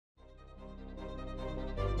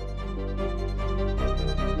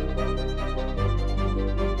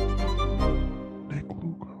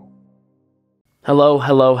Hello,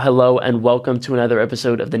 hello, hello, and welcome to another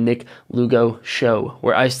episode of the Nick Lugo Show,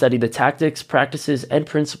 where I study the tactics, practices, and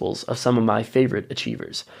principles of some of my favorite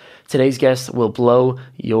achievers. Today's guest will blow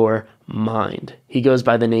your mind. He goes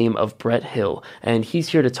by the name of Brett Hill, and he's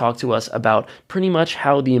here to talk to us about pretty much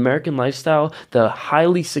how the American lifestyle, the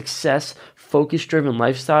highly success, focus-driven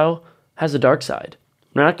lifestyle, has a dark side.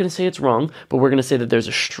 We're not going to say it's wrong, but we're going to say that there's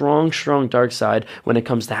a strong, strong dark side when it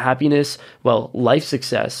comes to happiness, life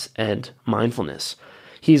success, and mindfulness.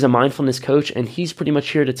 He's a mindfulness coach, and he's pretty much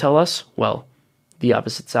here to tell us, the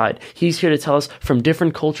opposite side. He's here to tell us from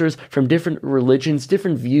different cultures, from different religions,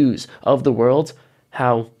 different views of the world,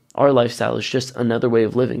 how our lifestyle is just another way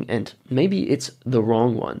of living, and maybe it's the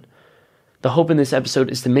wrong one. The hope in this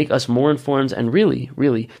episode is to make us more informed and really,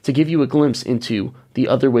 really to give you a glimpse into the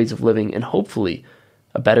other ways of living and hopefully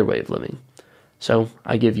a better way of living. So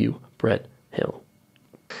I give you Brett Hill.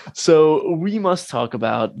 So we must talk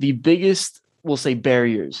about the biggest, we'll say,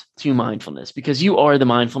 barriers to mindfulness, because you are the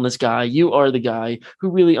mindfulness guy. You are the guy who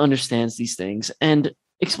really understands these things. And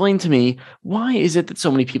explain to me, why is it that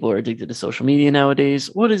so many people are addicted to social media nowadays?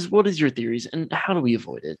 What is your theories, and how do we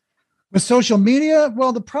avoid it? With social media,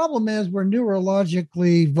 well, the problem is we're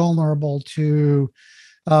neurologically vulnerable to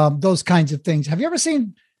those kinds of things. Have you ever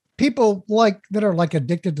seen people that are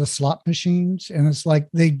addicted to slot machines, and it's like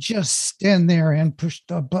they just stand there and push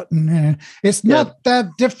the button, and it's not that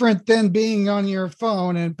different than being on your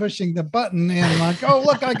phone and pushing the button and like, oh,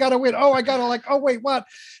 look, I gotta win. Oh, I gotta oh, wait, what?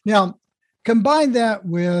 Now, combine that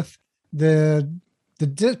with the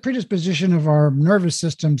predisposition of our nervous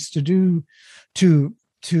systems to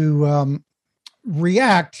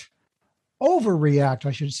overreact,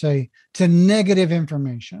 I should say, to negative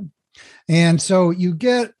information. And so you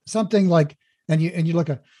get something like, and you look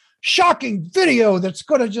at shocking video that's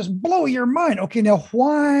going to just blow your mind. Okay, now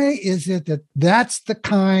why is it that's the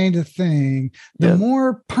kind of thing? The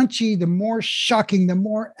more punchy, the more shocking, the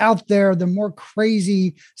more out there, the more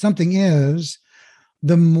crazy something is,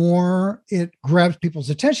 the more it grabs people's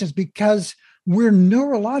attentions, because we're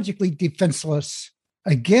neurologically defenseless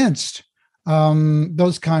against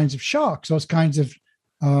those kinds of shocks, those kinds of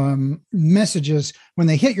messages. When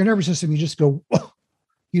they hit your nervous system, you just go, whoa.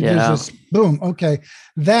 Just boom. Okay.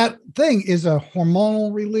 That thing is a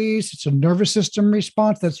hormonal release. It's a nervous system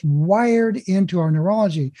response that's wired into our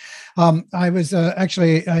neurology. I was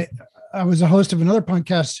I was a host of another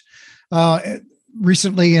podcast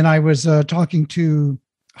recently, and I was talking to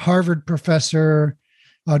Harvard professor,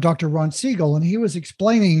 Dr. Ron Siegel, and he was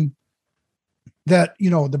explaining that,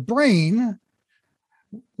 the brain,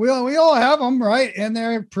 we all have them, right? And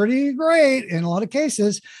they're pretty great in a lot of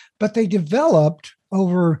cases, but they developed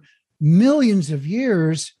over millions of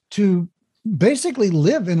years to basically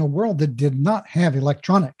live in a world that did not have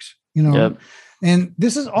electronics, And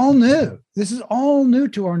this is all new. This is all new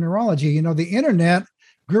to our neurology. The internet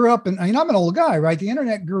grew up, and I'm an old guy, right? The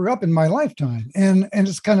internet grew up in my lifetime. And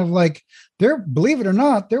it's kind of like, believe it or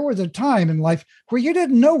not, there was a time in life where you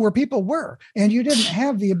didn't know where people were, and you didn't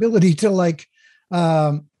have the ability to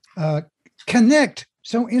connect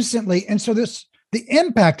so instantly. And so the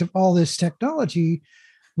impact of all this technology,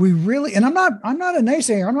 we really, and I'm not a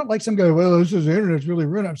naysayer. I'm not like some guy, well, this is the internet's really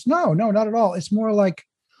ruined us. No, not at all. It's more like,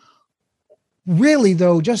 really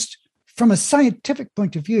though, just from a scientific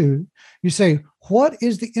point of view, you say, what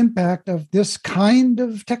is the impact of this kind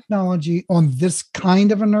of technology on this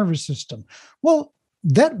kind of a nervous system? Well,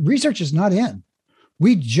 that research is not in.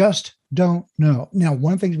 We just don't know. Now,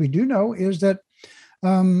 one of the things we do know is that,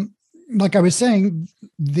 like I was saying,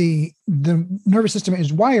 the nervous system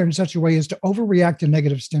is wired in such a way as to overreact to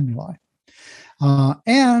negative stimuli.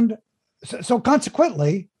 And so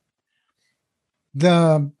consequently,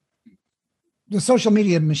 the social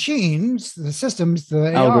media machines, the systems, the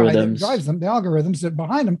AI that drives them, the algorithms that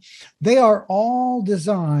behind them, they are all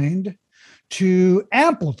designed to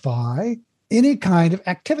amplify any kind of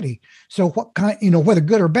activity. So what kind, whether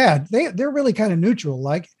good or bad, they're really kind of neutral,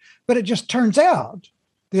 but it just turns out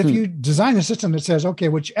that if you design a system that says, okay,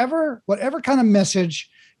 whatever kind of message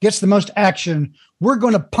gets the most action, we're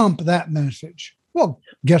going to pump that message. Well,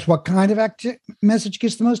 guess what kind of message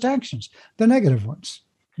gets the most actions? The negative ones.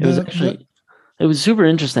 It was super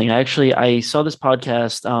interesting. I saw this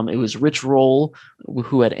podcast. It was Rich Roll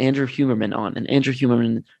who had Andrew Huberman on, and Andrew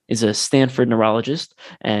Huberman is a Stanford neurologist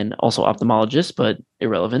and also ophthalmologist, but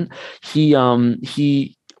irrelevant. He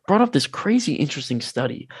brought up this crazy interesting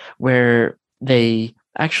study where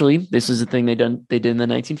this is a thing they did in the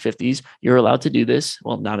 1950s. You're allowed to do this.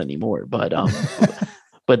 Well, not anymore, but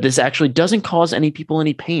but this actually doesn't cause any people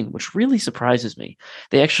any pain, which really surprises me.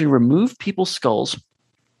 They actually removed people's skulls.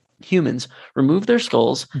 humans remove their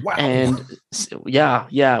skulls. Wow. And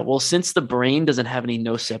well, since the brain doesn't have any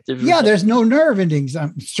nociceptive Yeah, there's receptors, no nerve endings.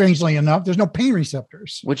 Strangely enough, there's no pain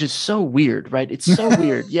receptors. which is so weird, right? It's so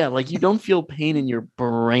weird. Yeah, like you don't feel pain in your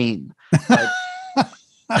brain, but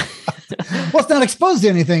Well, it's not exposed to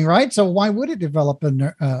anything, right? So why would it develop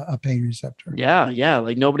a pain receptor? yeah,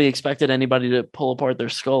 like nobody expected anybody to pull apart their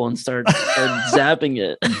skull and start zapping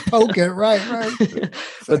it. Okay, right.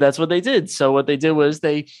 But that's what they did. So what they did was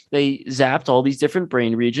they zapped all these different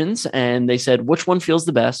brain regions, and they said, which one feels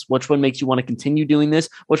the best? Which one makes you want to continue doing this?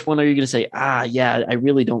 Which one are you going to say, yeah, I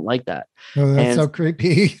really don't like that? Oh, that's And so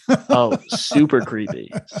creepy. oh, super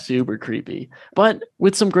creepy, super creepy. But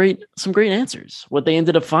with some great answers. What they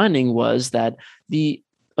ended up finding was that the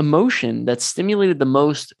emotion that stimulated the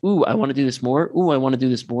most, ooh, I want to do this more, ooh, I want to do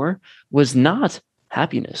this more, was not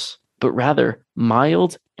happiness, but rather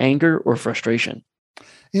mild anger or frustration.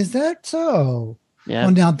 Is that so? Yeah.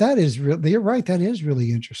 Well, now that is really, you're right. That is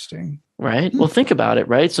really interesting. Right. Well, think about it,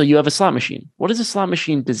 right? So you have a slot machine. What is a slot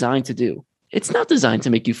machine designed to do? It's not designed to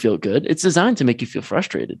make you feel good. It's designed to make you feel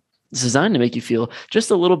frustrated. It's designed to make you feel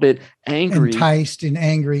just a little bit angry. Enticed and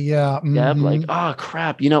angry. Yeah. Yeah, like, oh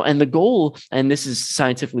crap, and the goal, and this is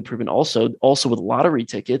scientifically proven also with lottery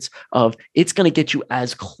tickets, of it's going to get you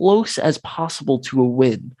as close as possible to a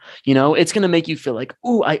win. It's going to make you feel like,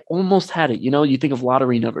 ooh, I almost had it. You think of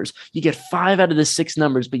lottery numbers. You get 5 out of the 6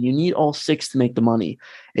 numbers, but you need all 6 to make the money.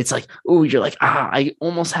 It's like, ooh, you're like, I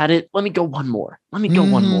almost had it. Let me go one more. Let me go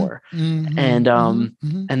one more. And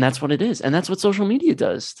and that's what it is. And that's what social media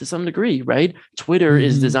does to some degree, right? Twitter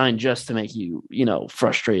is designed just to make you,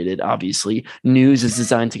 frustrated. Obviously, news is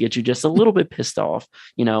designed to get you just a little bit pissed off,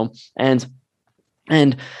 and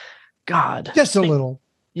God, just a little.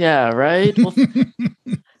 Yeah, right. Well,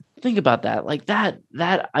 think about that. Like that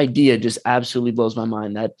idea just absolutely blows my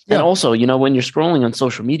mind. And also, when you're scrolling on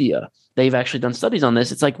social media, they've actually done studies on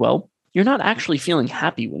this. It's like, well, you're not actually feeling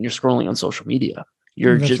happy when you're scrolling on social media.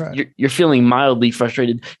 You're you're feeling mildly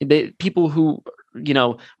frustrated. People who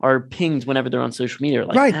are pinged whenever they're on social media are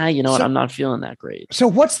like, right. What? I'm not feeling that great. So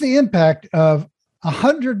what's the impact of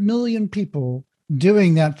 100 million people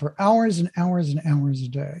doing that for hours and hours and hours a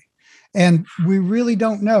day? And we really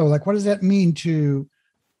don't know, like, what does that mean to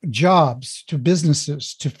jobs, to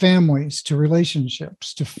businesses, to families, to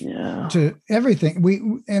relationships, to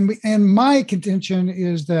everything? And my contention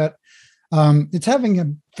is that it's having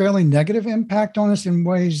a fairly negative impact on us in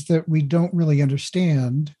ways that we don't really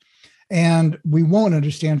understand, and we won't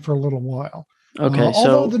understand for a little while. Okay,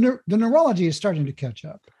 although the neurology is starting to catch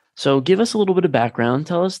up. So give us a little bit of background.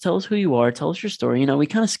 Tell us who you are. Tell us your story. We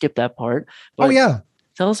kind of skipped that part. But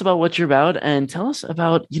tell us about what you're about, and tell us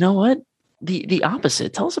about, the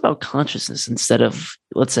opposite. Tell us about consciousness instead of,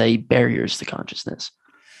 let's say, barriers to consciousness.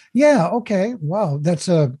 Yeah. Okay. Wow. That's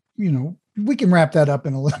we can wrap that up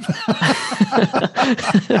in a little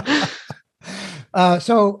bit.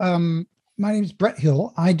 So my name is Brett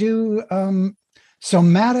Hill. I do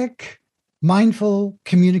somatic mindful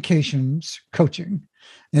communications coaching.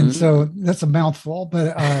 And so that's a mouthful,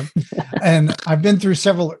 but and I've been through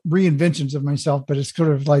several reinventions of myself, but it's sort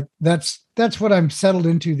of like that's what I'm settled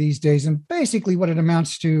into these days. And basically what it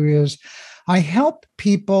amounts to is I help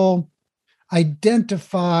people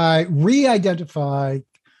re-identify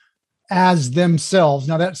as themselves.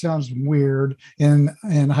 Now that sounds weird and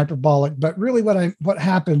hyperbolic, but really what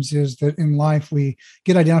happens is that in life we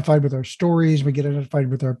get identified with our stories, we get identified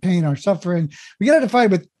with our pain, our suffering, we get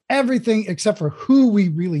identified with everything except for who we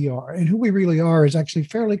really are. And who we really are is actually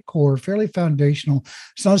fairly core, fairly foundational.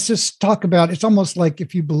 So let's just talk about, it's almost like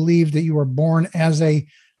if you believe that you were born as a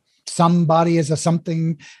somebody, as a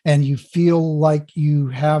something, and you feel like you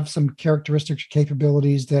have some characteristics or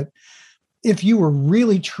capabilities that if you were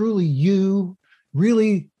really, truly you,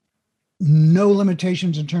 really no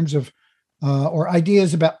limitations in terms of, or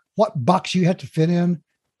ideas about what box you had to fit in,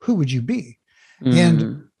 who would you be?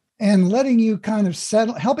 And letting you kind of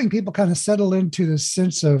helping people kind of settle into the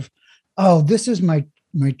sense of, oh, this is my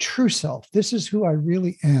true self. This is who I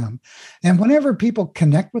really am. And whenever people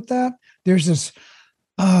connect with that, there's this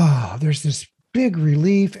big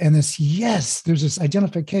relief and there's this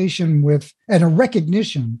identification with, and a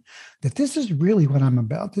recognition that this is really what I'm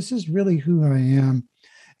about. This is really who I am.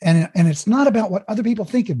 And it's not about what other people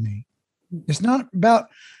think of me. It's not about,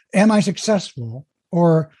 am I successful,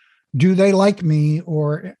 or do they like me,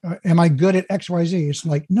 or am I good at XYZ? It's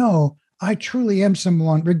like, no, I truly am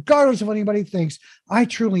someone, regardless of what anybody thinks, I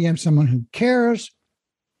truly am someone who cares,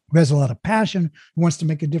 who has a lot of passion, who wants to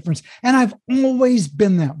make a difference. And I've always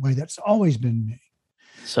been that way. That's always been me.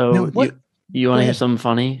 So You want Go to hear ahead. something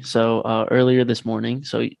funny? So earlier this morning,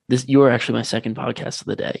 you were actually my second podcast of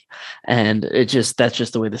the day, and that's just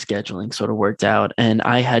the way the scheduling sort of worked out. And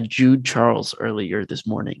I had Jude Charles earlier this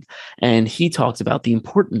morning, and he talked about the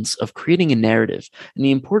importance of creating a narrative and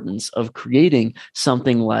the importance of creating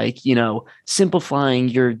something like, simplifying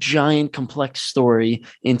your giant complex story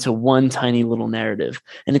into one tiny little narrative.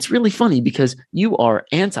 And it's really funny because you are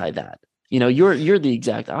anti that. You're the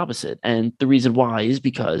exact opposite. And the reason why is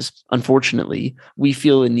because, unfortunately, we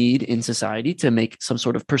feel a need in society to make some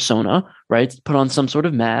sort of persona, right? Put on some sort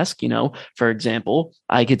of mask. For example,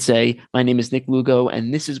 I could say, my name is Nick Lugo,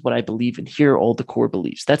 and this is what I believe, and here are all the core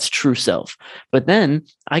beliefs. That's true self. But then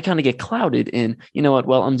I kind of get clouded in, you know what,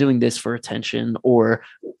 well, I'm doing this for attention, or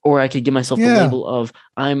I could give myself the Yeah. label of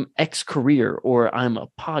I'm X career, or I'm a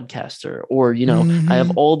podcaster, or I have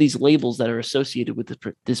Hmm. all these labels that are associated with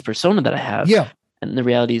this persona that I have. Yeah, And the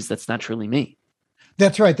reality is that's not truly me.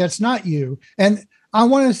 that's right. That's not you. And I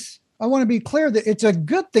want to be clear that it's a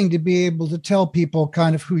good thing to be able to tell people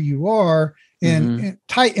kind of who you are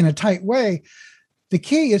Mm-hmm. in a tight way. The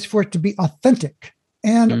key is for it to be authentic,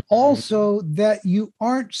 and Mm-hmm. also that you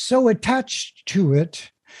aren't so attached to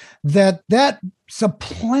it that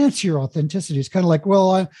supplants your authenticity. It's kind of like,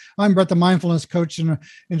 well, I'm Brett, the mindfulness coach, and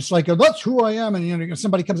it's like, that's who I am. And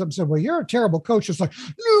somebody comes up and says, well, you're a terrible coach. It's like,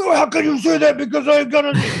 no, how can you say that? Because I got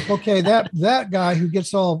to. Okay, that guy who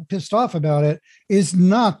gets all pissed off about it is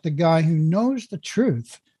not the guy who knows the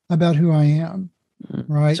truth about who I am,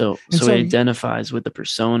 right? So And so it so identifies with the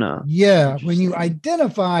persona. yeah, when you Interesting.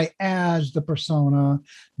 identify as the persona,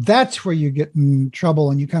 that's where you get in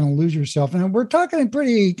trouble and you kind of lose yourself. And we're talking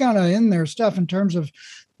pretty kind of in there stuff in terms of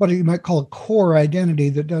what you might call a core identity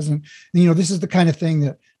that doesn't, this is the kind of thing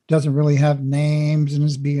that doesn't really have names and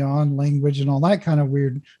is beyond language and all that kind of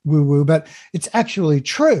weird woo woo, but it's actually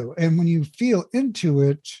true. And when you feel into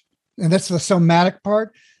it, and that's the somatic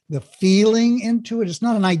part, the feeling into it, it's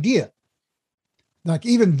not an idea. Like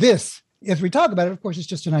even this, as we talk about it, of course, it's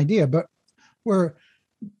just an idea, but where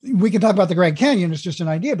we can talk about the Grand Canyon, it's just an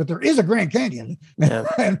idea, but there is a Grand Canyon.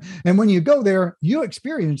 Yeah. And when you go there, you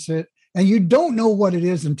experience it and you don't know what it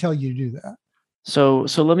is until you do that. So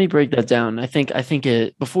let me break that down. I think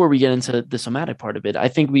it before we get into the somatic part of it, I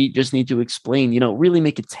think we just need to explain, really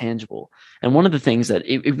make it tangible. And one of the things that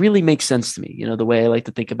it really makes sense to me, the way I like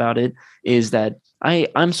to think about it is that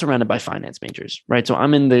I'm surrounded by finance majors, right? So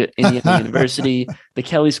I'm in the Indiana University, the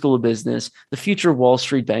Kelly School of Business, the future Wall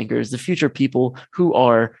Street bankers, the future people who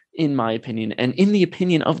are, in my opinion, and in the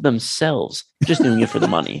opinion of themselves, just doing it for the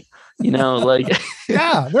money. Like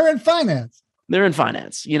Yeah, they're in finance. they're in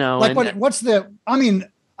finance, Like and I mean,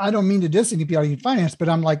 I don't mean to diss anybody in finance, but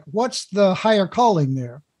I'm like, what's the higher calling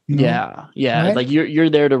there? yeah, yeah. Right? Like you're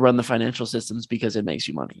there to run the financial systems because it makes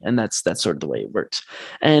you money, and that's sort of the way it works.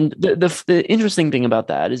 And the interesting thing about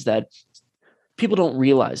that is that people don't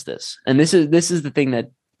realize this, and this is the thing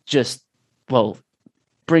that just well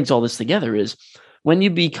brings all this together is when you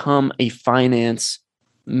become a finance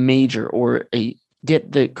major or a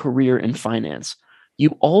get the career in finance, you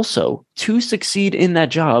also to succeed in that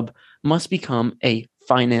job must become a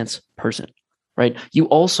finance person, right? You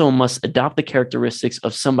also must adopt the characteristics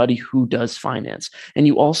of somebody who does finance. And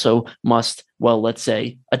you also must, well, let's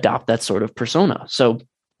say, adopt that sort of persona. So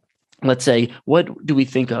let's say, what do we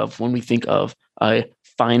think of when we think of a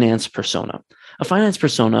finance persona? A finance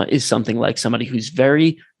persona is something like somebody who's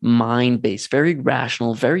very mind based, very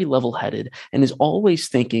rational, very level headed, and is always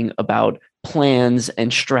thinking about plans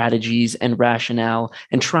and strategies and rationale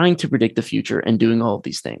and trying to predict the future and doing all of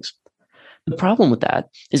these things. The problem with that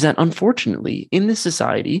is that, unfortunately, in this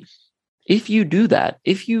society, if you do that,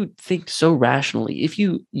 if you think so rationally, if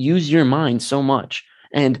you use your mind so much,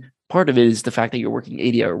 and part of it is the fact that you're working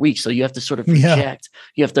 80-hour weeks, so you have to sort of Yeah. reject,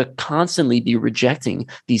 you have to constantly be rejecting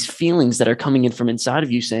these feelings that are coming in from inside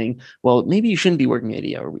of you saying, well, maybe you shouldn't be working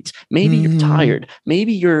 80-hour weeks. Maybe you're Mm-hmm. tired.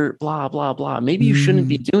 Maybe you're blah, blah, blah. Maybe you shouldn't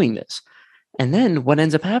be Mm-hmm. doing this. And then what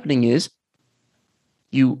ends up happening is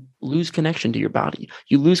you lose connection to your body.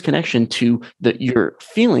 You lose connection to your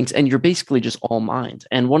feelings, and you're basically just all mind.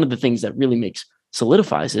 And one of the things that really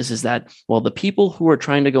solidifies this is that, well, the people who are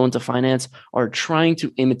trying to go into finance are trying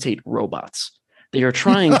to imitate robots. They are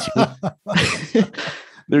trying to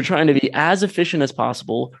they're trying to be as efficient as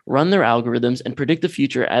possible, run their algorithms, and predict the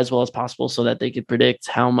future as well as possible so that they could predict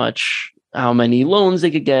how many loans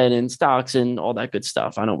they could get in stocks and all that good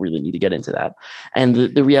stuff. I don't really need to get into that. And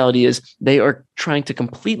the reality is they are trying to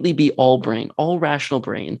completely be all brain, all rational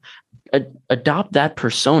brain, adopt that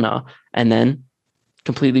persona, and then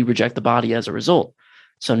completely reject the body as a result.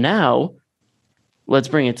 So now let's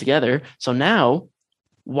bring it together. So now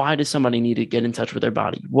why does somebody need to get in touch with their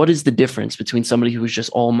body? What is the difference between somebody who is just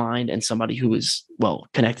all mind and somebody who is, well,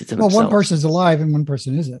 connected to themselves? Well, one person's alive and one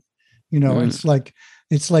person isn't.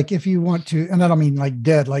 It's like if you want to, and I don't mean like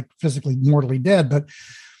dead, like physically mortally dead, but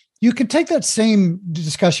you could take that same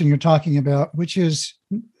discussion you're talking about, which is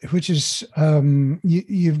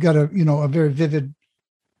you've got a very vivid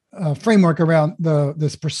framework around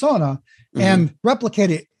this persona, and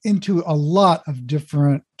replicate it into a lot of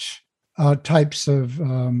different types of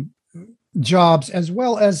jobs, as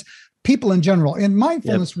well as people in general. In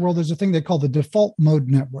mindfulness world, there's a thing they call the default mode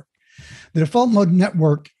network. The default mode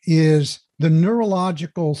network is the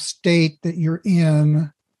neurological state that you're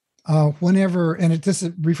in whenever, and this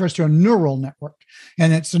refers to a neural network,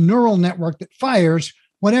 and it's a neural network that fires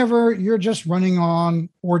whenever you're just running on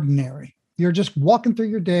ordinary. You're just walking through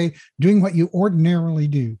your day, doing what you ordinarily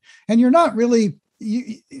do. And you're not really,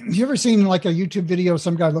 you ever seen like a YouTube video,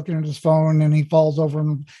 some guy looking at his phone and he falls over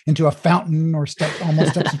into a fountain or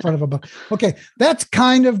almost steps in front of a boat? Okay, that's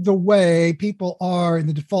kind of the way people are in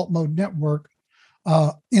the default mode network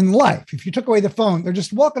in life. If you took away the phone, they're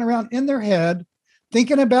just walking around in their head,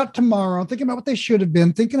 thinking about tomorrow, thinking about what they should have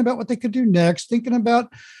been, thinking about what they could do next, thinking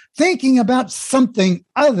about something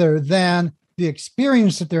other than the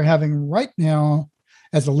experience that they're having right now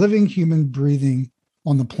as a living human breathing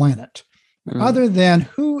on the planet. Other than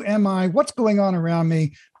who am I? What's going on around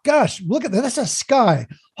me? Gosh, look at that. That's a sky.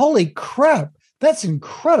 Holy crap. That's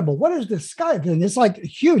incredible. What is this sky thing? It's like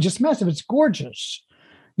huge. It's massive. It's gorgeous.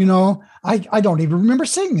 I don't even remember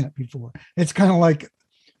seeing that before. It's kind of like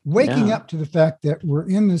waking up to the fact that we're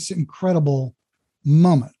in this incredible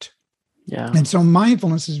moment. Yeah. And so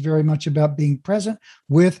mindfulness is very much about being present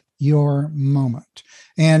with your moment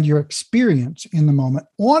and your experience in the moment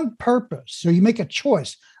on purpose. So you make a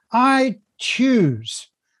choice. I choose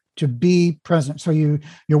to be present. So you're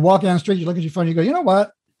walking down the street, you look at your phone, you go, you know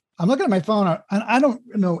what? I'm looking at my phone and I don't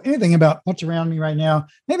know anything about what's around me right now.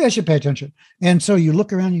 Maybe I should pay attention. And so you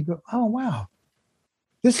look around and you go, oh, wow,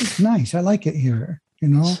 this is nice. I like it here.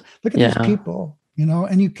 Look at these people,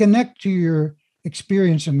 and you connect to your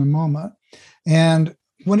experience in the moment. And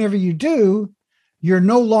whenever you do, you're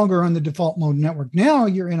no longer on the default mode network. Now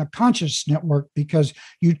you're in a conscious network because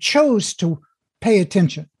you chose to pay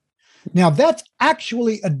attention. Now that's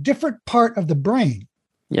actually a different part of the brain.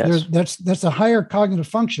 Yes. That's a higher cognitive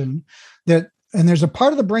function and there's a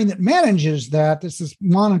part of the brain that manages that. It's this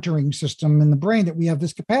monitoring system in the brain that we have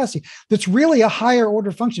this capacity. That's really a higher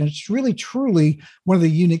order function. It's really, truly one of the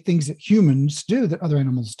unique things that humans do that other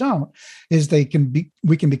animals don't, is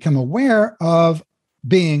we can become aware of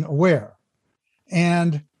being aware.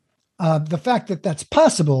 And the fact that that's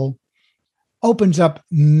possible opens up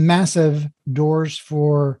massive doors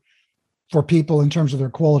for people in terms of their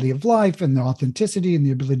quality of life and the authenticity and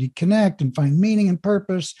the ability to connect and find meaning and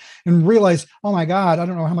purpose and realize, oh my God, I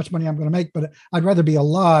don't know how much money I'm going to make, but I'd rather be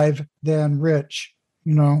alive than rich,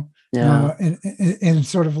 and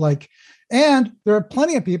sort of like, and there are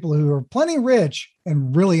plenty of people who are plenty rich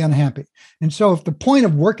and really unhappy. And so if the point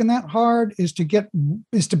of working that hard is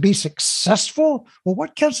to be successful, well,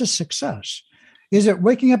 what counts as success? Is it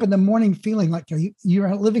waking up in the morning feeling like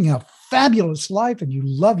you're living a fabulous life and you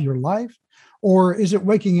love your life? Or is it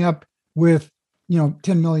waking up with,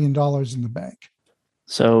 $10 million in the bank?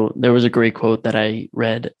 So there was a great quote that I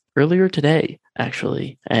read earlier today,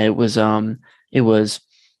 actually. And it was,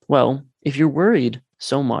 well, if you're worried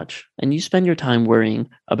so much and you spend your time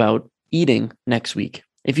worrying about eating next week,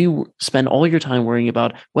 if you spend all your time worrying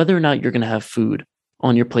about whether or not you're going to have food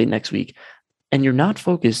on your plate next week, and you're not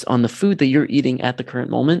focused on the food that you're eating at the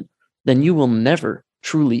current moment, then you will never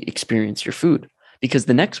truly experience your food, because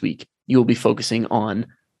the next week you will be focusing on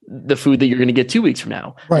the food that you're going to get 2 weeks from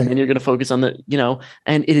now. Right. And then you're going to focus on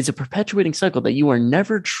and it is a perpetuating cycle that you are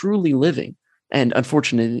never truly living. And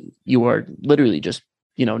unfortunately, you are literally just,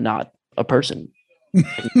 not a person.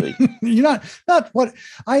 You're not what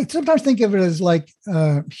I sometimes think of it as like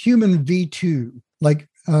human V2. Like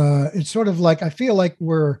it's sort of like, I feel like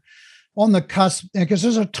we're on the cusp, because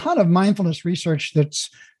there's a ton of mindfulness research that's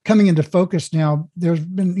coming into focus now. There's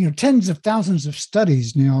been tens of thousands of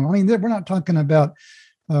studies now. I mean, we're not talking about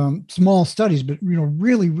small studies, but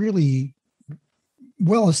really, really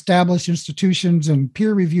well-established institutions and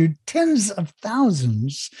peer-reviewed tens of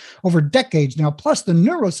thousands over decades now, plus the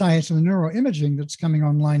neuroscience and the neuroimaging that's coming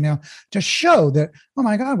online now to show that, oh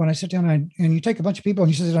my God, when I sit down and you take a bunch of people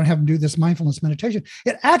and you sit down and have them do this mindfulness meditation,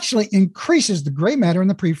 it actually increases the gray matter in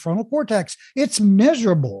the prefrontal cortex. It's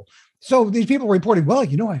measurable. So these people reporting, well,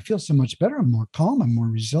 I feel so much better. I'm more calm. I'm more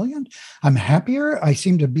resilient. I'm happier.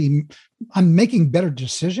 I'm making better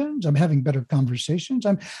decisions. I'm having better conversations.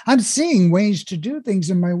 I'm seeing ways to do things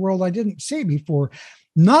in my world I didn't see before.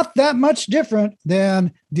 Not that much different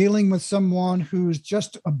than dealing with someone who's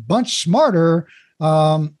just a bunch smarter,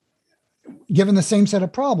 given the same set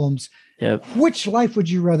of problems. Yep. Which life would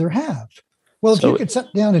you rather have? Well, if So you could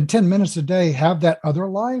sit down in 10 minutes a day, have that other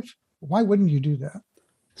life, why wouldn't you do that?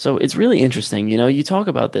 So it's really interesting, you talk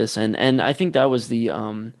about this and I think that was the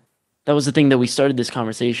thing that we started this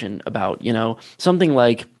conversation about, something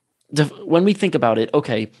like when we think about it,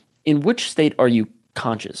 okay, in which state are you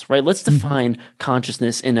conscious, right? Let's define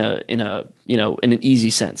consciousness in an easy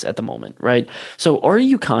sense at the moment, right? So are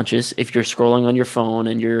you conscious if you're scrolling on your phone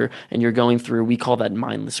and you're going through, we call that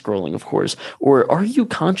mindless scrolling, of course, or are you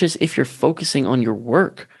conscious if you're focusing on your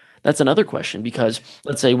work? That's another question because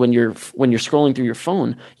let's say when you're scrolling through your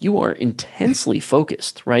phone, you are intensely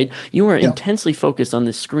focused, right? You are Yeah. intensely focused on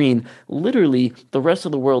this screen. Literally, the rest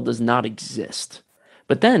of the world does not exist.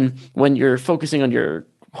 But then when you're focusing on your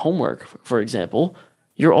homework, for example,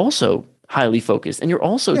 you're also highly focused and you're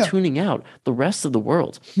also Yeah. tuning out the rest of the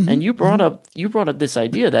world. And Mm-hmm. you brought up this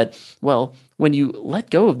idea that, well, when you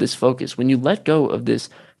let go of this focus, when you let go of this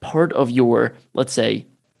part of your, let's say,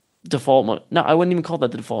 default mode. No, I wouldn't even call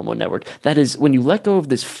that the default mode network. That is when you let go of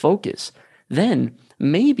this focus, then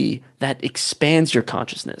maybe that expands your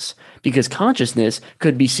consciousness because consciousness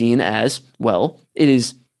could be seen as, well, it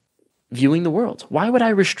is viewing the world. Why would I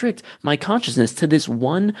restrict my consciousness to this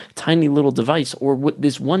one tiny little device or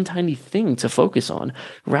this one tiny thing to focus on?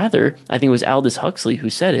 Rather, I think it was Aldous Huxley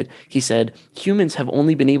who said it. He said, humans have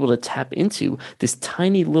only been able to tap into this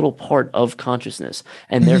tiny little part of consciousness,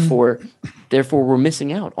 and Mm-hmm. therefore we're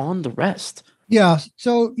missing out on the rest. Yeah.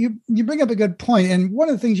 So you bring up a good point, and one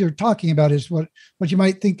of the things you're talking about is what you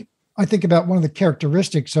might think. I think about one of the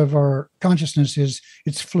characteristics of our consciousness is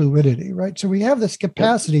its fluidity, right? So we have this Yep.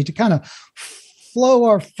 capacity to kind of flow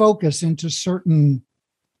our focus into certain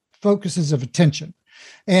focuses of attention,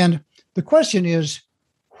 and the question is,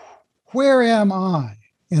 where am I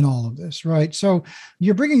in all of this, right? So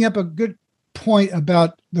you're bringing up a good point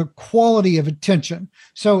about the quality of attention.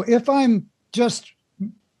 So just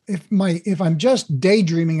if I'm just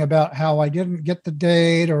daydreaming about how I didn't get the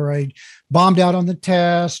date or I bombed out on the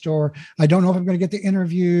test or I don't know if I'm going to get the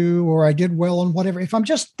interview or I did well on whatever, if I'm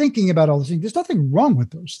just thinking about all those things, there's nothing wrong with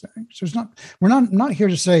those things. We're not here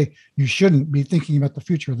to say you shouldn't be thinking about the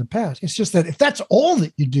future or the past. It's just that if that's all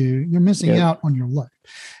that you do, you're missing Yep. out on your life.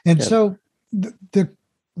 And Yep. so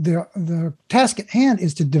the task at hand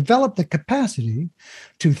is to develop the capacity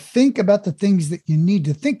to think about the things that you need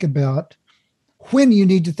to think about when you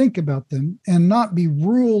need to think about them and not be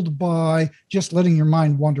ruled by just letting your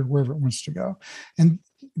mind wander wherever it wants to go. And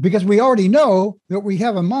because we already know that we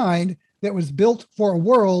have a mind that was built for a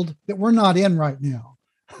world that we're not in right now,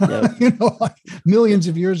 Yep. like millions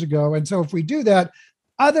of years ago. And so if we do that,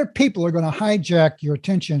 other people are going to hijack your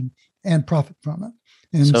attention and profit from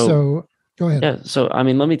it. And So so go ahead. yeah, so I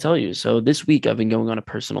mean, let me tell you. So this week I've been going on a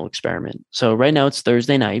personal experiment. So right now it's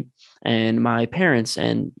Thursday night, and my parents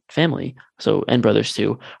and family, and brothers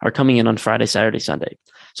too, are coming in on Friday, Saturday, Sunday.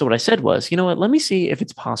 So what I said was, you know what? Let me see if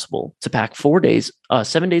it's possible to pack 4 days,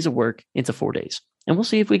 7 days of work into 4 days, and we'll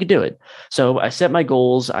see if we could do it. So I set my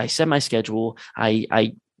goals, I set my schedule.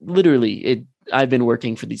 I literally I've been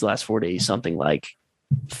working for these last 4 days, something like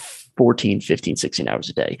 14, 15, 16 hours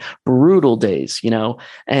a day, brutal days,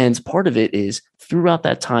 and part of it is throughout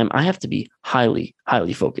that time, I have to be highly,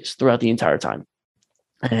 highly focused throughout the entire time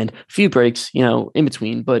and a few breaks, in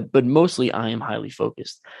between, but mostly I am highly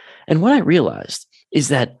focused. And what I realized is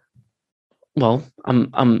that, well,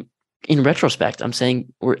 I'm in retrospect, I'm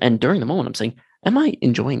saying, and during the moment, I'm saying, am I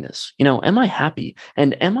enjoying this? Am I happy?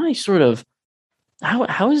 And am I sort of,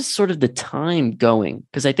 how is sort of the time going?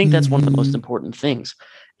 Because I think that's one of the most Mm-hmm. important things.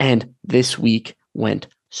 And this week went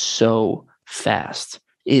so fast.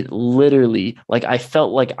 It literally, like, I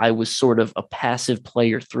felt like I was sort of a passive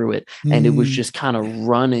player through it, and it was Mm-hmm. just kind of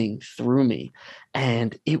running through me.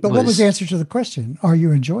 And it But what was the was, answer to the question? Are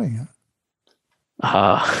you enjoying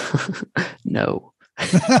uh, no.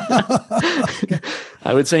 it? Okay.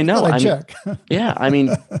 I would say I thought no. I'd I mean, check. yeah, I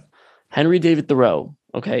mean, Henry David Thoreau,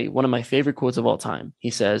 okay, one of my favorite quotes of all time.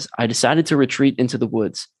 He says, I decided to retreat into the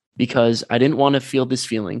woods because I didn't want to feel this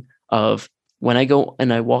feeling of when I go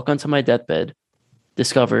and I walk onto my deathbed,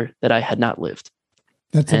 discover that I had not lived.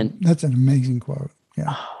 That's And an amazing quote.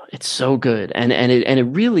 Yeah. It's so good. And it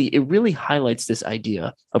really highlights this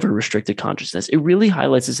idea of a restricted consciousness. It really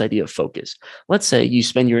highlights this idea of focus. Let's say you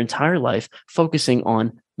spend your entire life focusing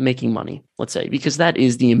on making money, let's say, because that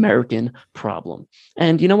is the American problem.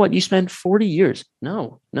 And you know what? You spend 40 years,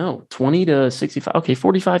 no, 20 to 65, okay,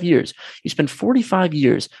 45 years. You spend 45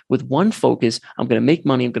 years with one focus. I'm going to make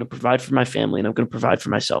money. I'm going to provide for my family, and I'm going to provide for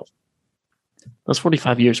myself. Those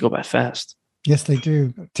 45 years go by fast. Yes, they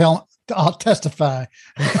do. I'll testify.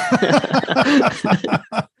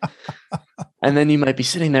 And then you might be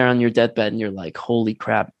sitting there on your deathbed and you're like, holy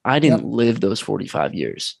crap, I didn't live those 45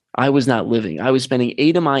 years. I was not living. I was spending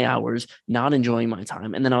 8 of my hours not enjoying my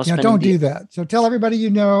time. And then I was spending. Don't do that. So tell everybody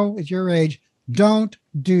you know at your age, don't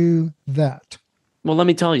do that. Well, let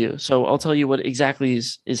me tell you. So I'll tell you what exactly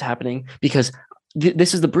is happening, because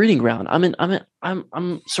this is the breeding ground.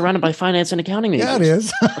 I'm surrounded by finance and accounting majors. Yeah, it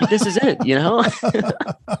is. Like, this is it, you know?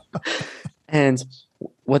 And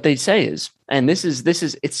what they say is, and this is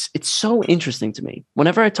it's so interesting to me.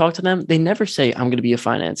 Whenever I talk to them, they never say I'm going to be a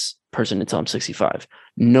finance person until I'm 65.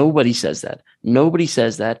 Nobody says that. Nobody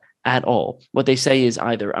says that at all. What they say is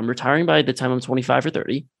either I'm retiring by the time I'm 25 or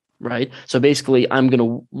 30, right? So basically I'm going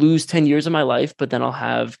to lose 10 years of my life, but then I'll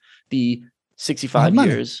have the 65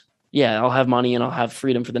 years. Yeah, I'll have money and I'll have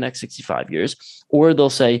freedom for the next 65 years. Or they'll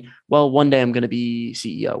say, well, one day I'm going to be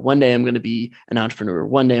CEO. One day I'm going to be an entrepreneur.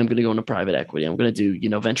 One day I'm going to go into private equity. I'm going to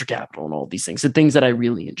do, venture capital and all these things, the things that I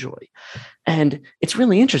really enjoy. And it's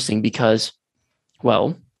really interesting because,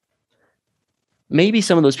 well, maybe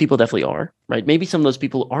some of those people definitely are, right? Maybe some of those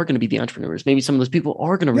people are going to be the entrepreneurs. Maybe some of those people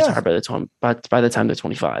are going to retire by the time they're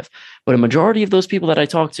 25. But a majority of those people that I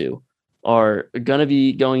talk to are going to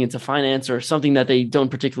be going into finance or something that they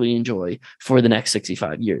don't particularly enjoy for the next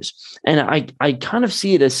 65 years. And I kind of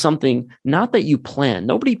see it as something, not that you plan.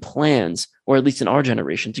 Nobody plans, or at least in our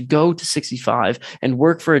generation, to go to 65 and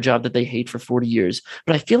work for a job that they hate for 40 years.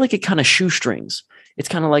 But I feel like it kind of shoestrings. It's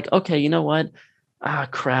kind of like, okay, you know what?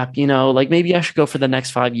 Crap, like maybe I should go for the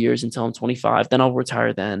next 5 years until I'm 25, then I'll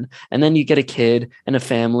retire then. And then you get a kid and a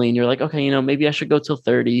family and you're like, okay, maybe I should go till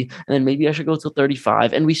 30, and then maybe I should go till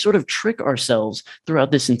 35. And we sort of trick ourselves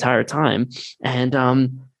throughout this entire time. And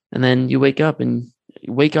then you wake up and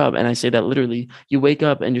I say that literally, you wake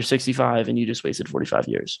up and you're 65 and you just wasted 45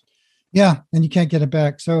 years. Yeah. And you can't get it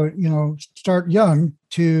back. So, start young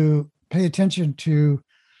to pay attention to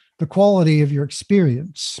the quality of your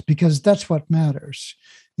experience, because that's what matters.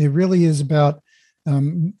 It really is about,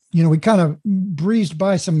 we kind of breezed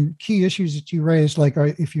by some key issues that you raised, like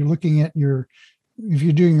if you're looking at if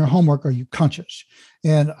you're doing your homework, are you conscious?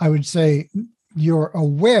 And I would say you're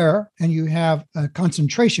aware and you have a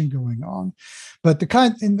concentration going on. But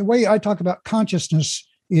the way I talk about consciousness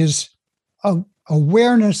is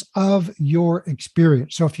awareness of your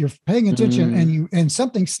experience. So if you're paying attention and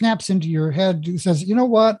something snaps into your head that says, you know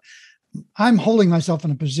what, I'm holding myself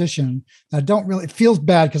in a position that it feels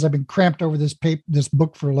bad because I've been cramped over this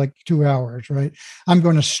book for like 2 hours, right? I'm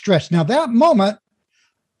going to stretch. Now that moment,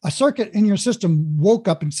 a circuit in your system woke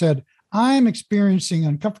up and said, I'm experiencing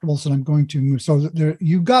uncomfortableness and I'm going to move. So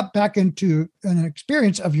you got back into an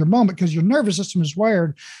experience of your moment, because your nervous system is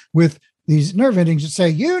wired with these nerve endings that say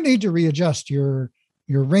you need to readjust your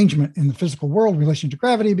arrangement in the physical world in relation to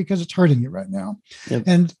gravity because it's hurting you right now. Yep.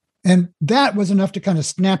 And that was enough to kind of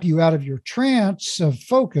snap you out of your trance of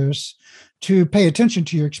focus to pay attention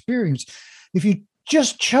to your experience. If you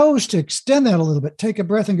just chose to extend that a little bit, take a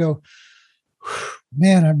breath and go,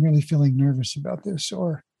 man, I'm really feeling nervous about this.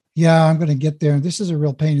 Or, yeah, I'm going to get there. This is a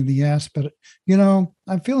real pain in the ass, but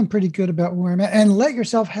I'm feeling pretty good about where I'm at. And let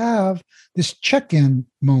yourself have this check-in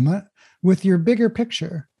moment with your bigger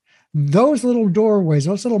picture. Those little doorways,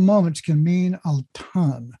 those little moments can mean a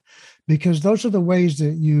ton, because those are the ways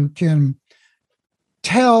that you can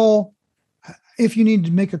tell if you need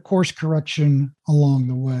to make a course correction along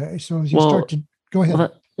the way. So as you start to go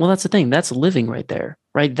ahead. Well, that's the thing. That's living right there,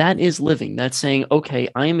 right? That is living. That's saying, okay,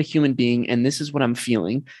 I am a human being and this is what I'm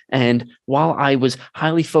feeling. And while I was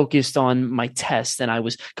highly focused on my test and I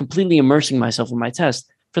was completely immersing myself in my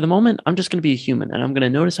test, for the moment, I'm just going to be a human and I'm going to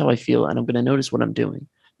notice how I feel and I'm going to notice what I'm doing.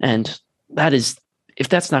 And that is, if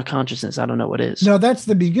that's not consciousness, I don't know what is. No, that's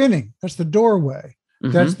the beginning. That's the doorway.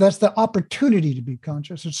 Mm-hmm. That's the opportunity to be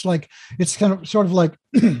conscious. It's kind of sort of like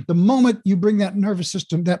the moment you bring that nervous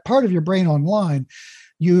system, that part of your brain online,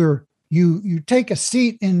 you take a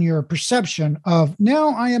seat in your perception of, now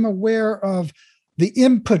I am aware of the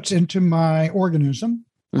inputs into my organism.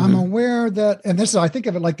 Mm-hmm. I'm aware that, and I think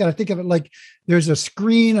of it like that. I think of it like there's a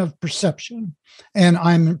screen of perception and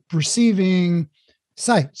I'm perceiving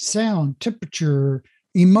sight, sound, temperature,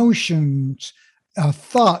 emotions,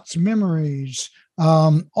 thoughts, memories,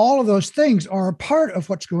 all of those things are a part of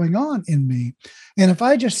what's going on in me. And if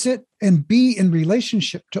I just sit and be in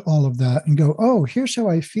relationship to all of that and go, oh, here's how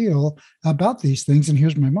I feel about these things, and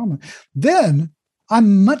here's my moment, then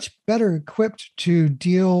I'm much better equipped to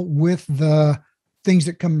deal with the things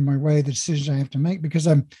that come in my way, the decisions I have to make, because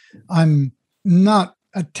I'm not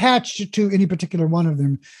attached to any particular one of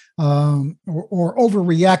them, or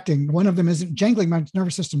overreacting. One of them isn't jangling my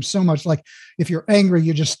nervous system so much. Like if you're angry,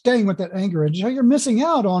 you're just staying with that anger, and so you're missing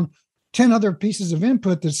out on 10 other pieces of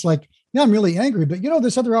input. That's like, yeah, I'm really angry, but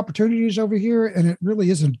this other opportunity is over here, and it really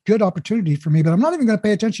is a good opportunity for me, but I'm not even going to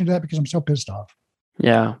pay attention to that because I'm so pissed off.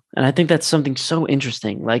 Yeah. And I think that's something so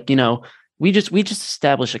interesting. Like, we just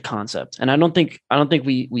established a concept, and I don't think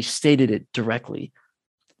we stated it directly.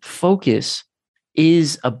 Focus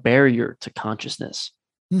is a barrier to consciousness.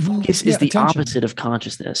 Focus is the attention. opposite of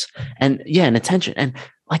consciousness. And and attention. And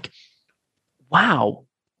like, wow.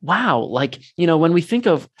 Like, when we think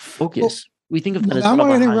of focus, we think of that as I one of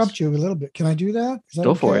want our to highest. interrupt you a little bit. Can I do that? Is that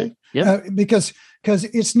Go for it. Yeah. Because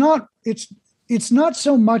it's not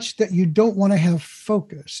so much that you don't want to have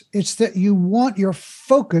focus. It's that you want your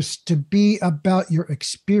focus to be about your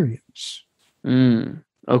experience.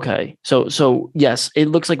 Okay. So yes, it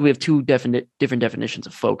looks like we have two different definitions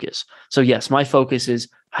of focus. So yes, my focus is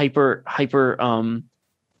hyper,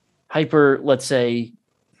 let's say,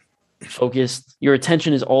 focused. Your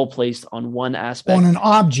attention is all placed on one aspect, on an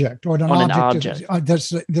object, or an object.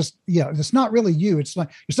 That's not really you. It's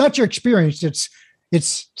not your experience.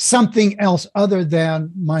 It's something else other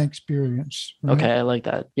than my experience. Right? Okay. I like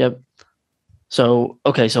that. Yep. So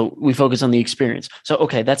we focus on the experience. So,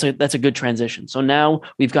 okay, that's a good transition. So now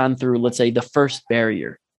we've gone through, let's say, the first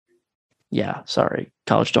barrier. Yeah, sorry,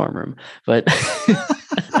 college dorm room, but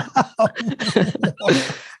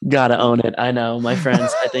gotta own it. I know, my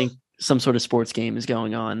friends, I think some sort of sports game is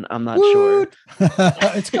going on. I'm not sure.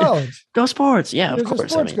 It's college. Go sports. Yeah, There's of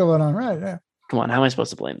course. Sports going on, right? Yeah. Come on, how am I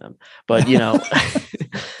supposed to blame them? But,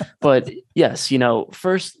 but yes,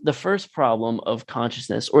 the first problem of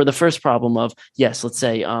consciousness, or the first problem of, yes, let's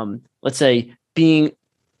say being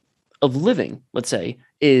of living, let's say,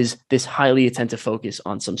 is this highly attentive focus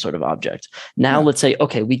on some sort of object. Now, let's say,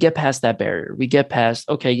 okay, we get past that barrier. We get past,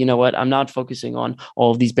 okay, you know what? I'm not focusing on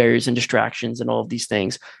all of these barriers and distractions and all of these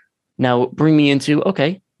things. Now bring me into,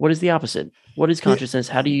 okay, what is the opposite? What is consciousness?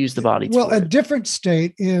 How do you use the body? A different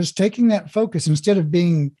state is taking that focus instead of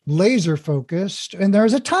being laser focused. And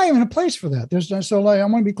there's a time and a place for that. I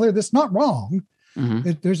want to be clear, that's not wrong.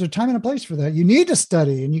 Mm-hmm. There's a time and a place for that. You need to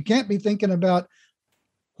study, and you can't be thinking about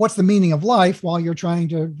what's the meaning of life while you're trying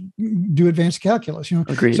to do advanced calculus.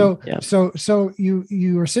 Agreed. So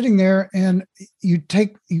you are sitting there, and you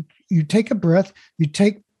take a breath, you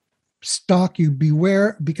take stock, you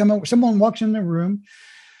beware, someone walks in the room,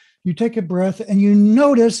 you take a breath, and you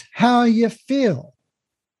notice how you feel.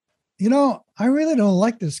 I really don't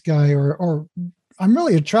like this guy, or I'm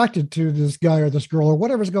really attracted to this guy or this girl, or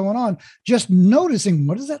whatever's going on. Just noticing,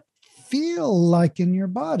 what does that feel like in your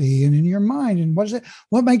body and in your mind? And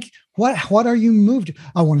what are you moved?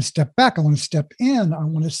 I want to step back. I want to step in. I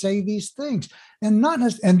want to say these things, and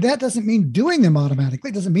that doesn't mean doing them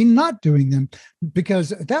automatically. It doesn't mean not doing them,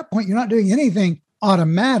 because at that point, you're not doing anything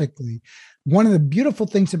automatically. One of the beautiful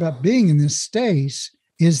things about being in this space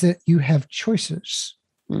is that you have choices.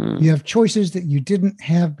 You have choices that you didn't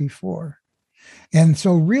have before. And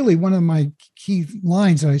so really, one of my key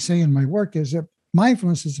lines that I say in my work is that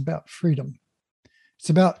mindfulness is about freedom. It's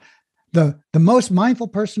about the most mindful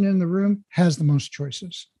person in the room has the most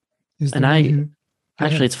choices.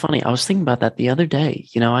 Actually, it's funny. I was thinking about that the other day.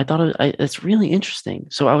 I thought it's really interesting.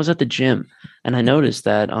 So I was at the gym, and I noticed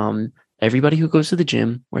that everybody who goes to the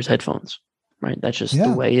gym wears headphones, right? That's just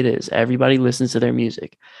the way it is. Everybody listens to their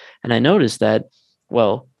music. And I noticed that,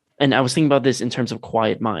 and I was thinking about this in terms of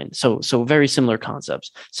quiet mind. So very similar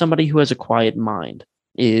concepts. Somebody who has a quiet mind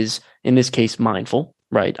is, in this case, mindful,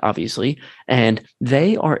 right? Obviously. And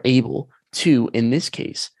they are able to, in this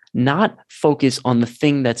case, not focus on the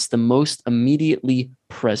thing that's the most immediately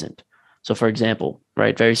present. So for example,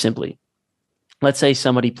 right, very simply, let's say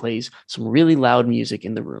somebody plays some really loud music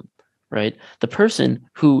in the room, right? The person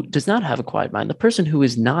who does not have a quiet mind, the person who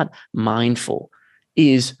is not mindful,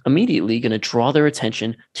 is immediately going to draw their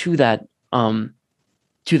attention to that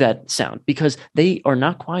sound, because they are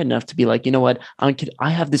not quiet enough to be like, you know what, I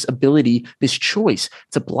have this ability, this choice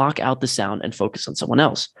to block out the sound and focus on someone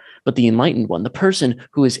else. But the enlightened one, the person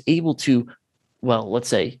who is able to,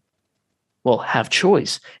 have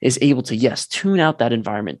choice, is able to, yes, tune out that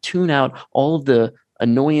environment, tune out all of the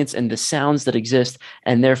annoyance and the sounds that exist,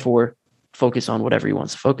 and therefore focus on whatever he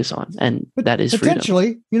wants to focus on. And But that is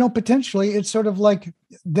potentially, freedom. potentially it's sort of like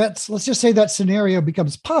let's just say that scenario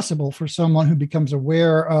becomes possible for someone who becomes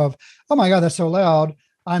aware of, oh my God, that's so loud,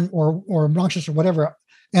 or obnoxious or whatever.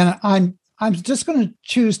 And I'm just going to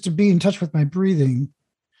choose to be in touch with my breathing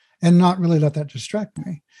and not really let that distract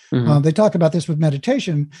me. Mm-hmm. They talk about this with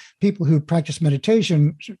meditation. People who practice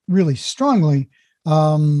meditation really strongly,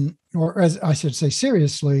 or as I should say,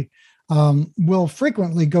 seriously, will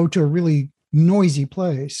frequently go to a really noisy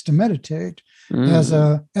place to meditate as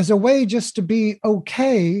a way just to be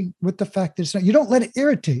okay with the fact that you don't let it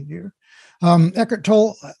irritate you. Eckhart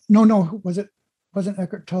Tolle, wasn't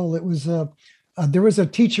Eckhart Tolle. It was there was a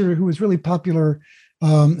teacher who was really popular,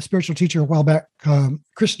 spiritual teacher a while back,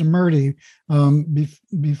 Krishnamurti,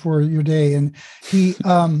 before your day, and he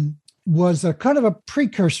was a kind of a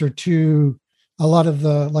precursor to a lot of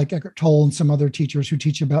the, like Eckhart Tolle and some other teachers who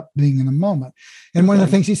teach about being in the moment. And one of the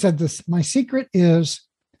things he said, my secret is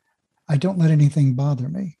I don't let anything bother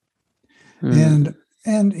me. And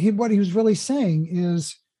what he was really saying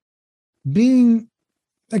is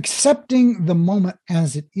accepting the moment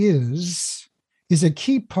as it is a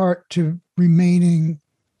key part to remaining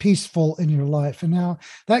peaceful in your life. And now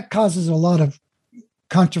that causes a lot of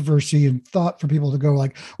controversy and thought for people to go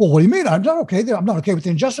like, well, what do you mean? I'm not okay. I'm not okay with the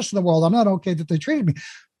injustice in the world. I'm not okay that they treated me.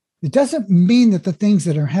 It doesn't mean that the things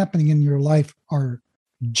that are happening in your life are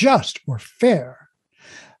just or fair,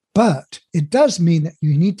 but it does mean that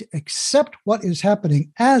you need to accept what is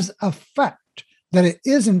happening as a fact, that it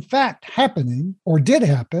is in fact happening or did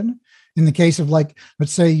happen. In the case of, like,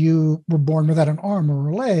 let's say you were born without an arm or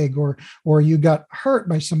a leg, or you got hurt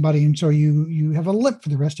by somebody, and so you have a limp for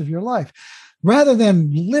the rest of your life. Rather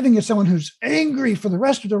than living as someone who's angry for the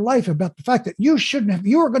rest of their life about the fact that you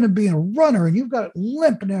were going to be a runner and you've got a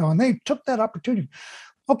limp now and they took that opportunity.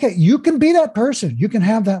 Okay, you can be that person. You can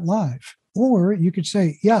have that life. Or you could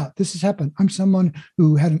say, yeah, this has happened. I'm someone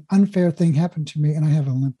who had an unfair thing happen to me and I have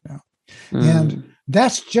a limp now. And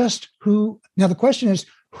that's just who. Now the question is,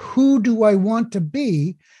 who do I want to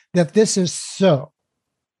be that this is so?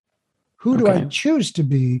 Who do I choose to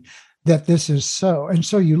be that this is so? And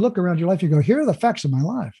so you look around your life, you go, here are the facts of my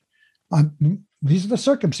life. These are the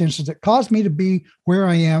circumstances that caused me to be where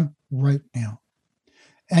I am right now.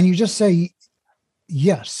 And you just say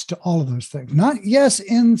yes to all of those things. Not yes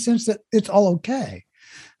in the sense that it's all okay,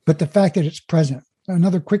 but the fact that it's present.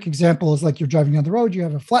 Another quick example is like you're driving down the road, you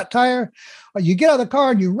have a flat tire, you get out of the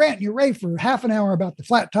car and you rant and you rave for half an hour about the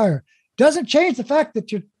flat tire. Doesn't change the fact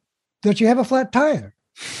that you have a flat tire,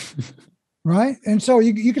 right? And so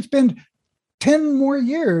you could spend 10 more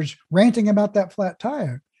years ranting about that flat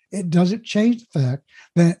tire. It doesn't change the fact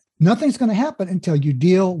that nothing's going to happen until you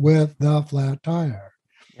deal with the flat tire.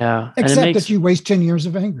 Yeah. Except that you waste 10 years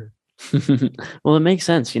of anger. Well, it makes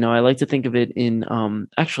sense. I like to think of it in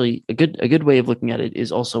actually a good way of looking at it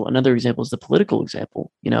is also another example is the political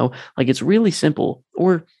example. Like it's really simple,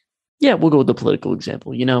 or yeah, we'll go with the political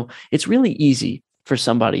example. It's really easy for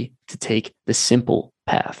somebody to take the simple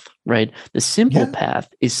path, right? The simple path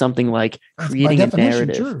is something like creating a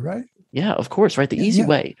narrative. True, right? Yeah, of course, right? The easy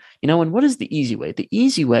way, and what is the easy way? The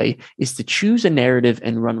easy way is to choose a narrative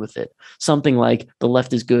and run with it. Something like the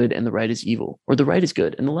left is good and the right is evil, or the right is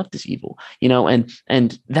good and the left is evil,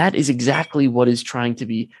 and that is exactly what is trying to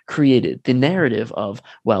be created. The narrative of,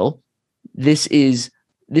 well, this is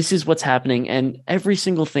what's happening, and every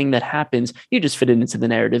single thing that happens, you just fit it into the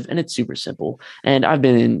narrative, and it's super simple. And I've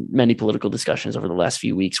been in many political discussions over the last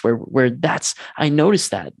few weeks where I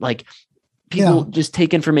noticed that, like, people just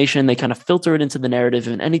take information, they kind of filter it into the narrative,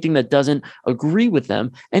 and anything that doesn't agree with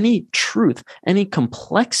them, any truth, any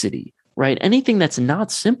complexity, right? Anything that's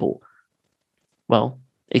not simple, well,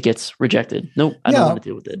 it gets rejected. No, I don't want to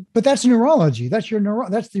deal with it. But that's neurology. That's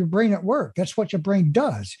that's your brain at work. That's what your brain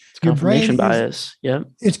does. It's confirmation bias. Yeah.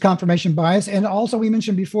 It's confirmation bias. And also we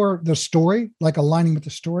mentioned before the story, like aligning with the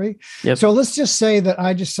story. Yep. So let's just say that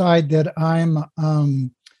I decide that I'm,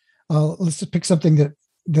 let's just pick something that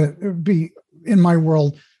would be in my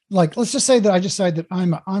world. Like, let's just say that I decide that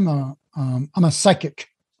I'm a psychic.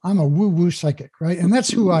 I'm a woo-woo psychic, right? And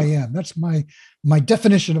that's who I am. That's my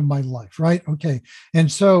definition of my life, right? Okay.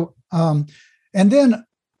 And so, and then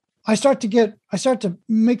I start to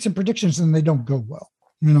make some predictions and they don't go well.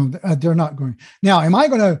 They're not going. Now, am I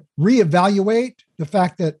going to reevaluate the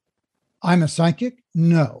fact that I'm a psychic?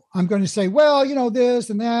 No. I'm going to say, well,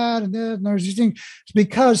 this and that and this and there's these things. It's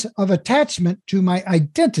because of attachment to my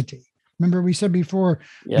identity. Remember we said before,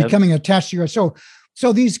 becoming attached to your,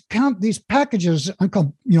 so these packages, I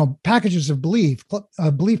call packages of belief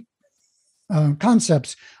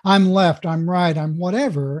concepts. I'm left, I'm right, I'm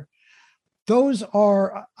whatever. those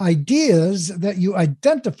are ideas that you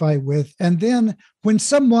identify with. And then when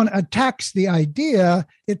someone attacks the idea,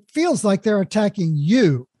 it feels like they're attacking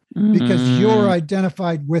you because you're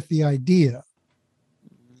identified with the idea.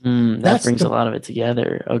 That brings a lot of it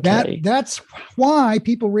together. Okay. That's why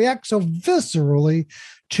people react so viscerally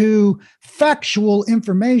to factual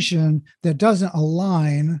information that doesn't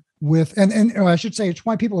align with, and I should say, it's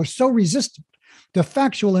why people are so resistant to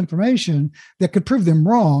factual information that could prove them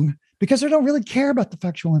wrong, because they don't really care about the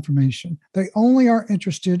factual information. They only are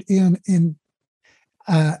interested in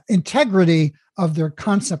integrity of their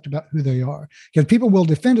concept about who they are. Because people will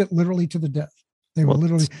defend it literally to the death. They will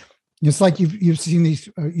literally. It's like you've seen these.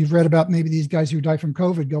 You've read about maybe these guys who die from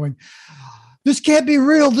COVID, going, "This can't be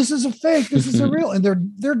real. This is a fake. This is a real," and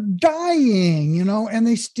they're dying, and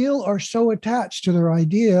they still are so attached to their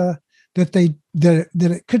idea that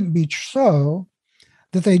it couldn't be so,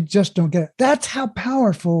 that they just don't get it. That's how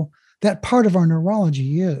powerful that part of our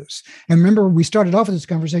neurology is. And remember, we started off with this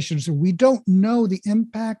conversation, so we don't know the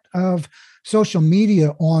impact of social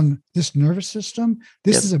media on this nervous system.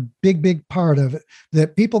 This is a big, big part of it,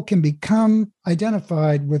 that people can become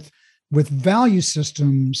identified with value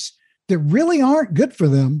systems that really aren't good for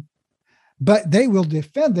them, but they will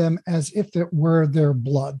defend them as if it were their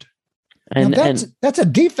blood. And that's a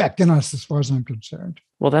defect in us as far as I'm concerned.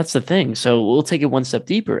 Well, that's the thing. So we'll take it one step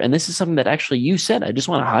deeper. And this is something that actually you said, I just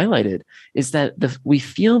want to highlight it, is that we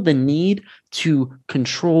feel the need to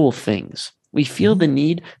control things. We feel the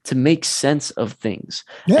need to make sense of things.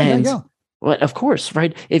 Yeah, and there you go. Well, of course,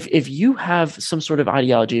 right? If you have some sort of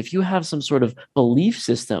ideology, if you have some sort of belief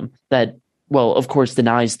system that, well, of course,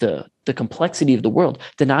 denies the complexity of the world,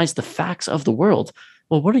 denies the facts of the world,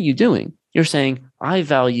 well, what are you doing? You're saying, I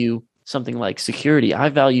value something like security. I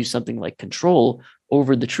value something like control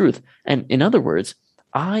over the truth. And in other words,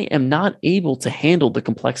 I am not able to handle the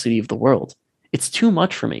complexity of the world. It's too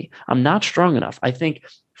much for me. I'm not strong enough. I think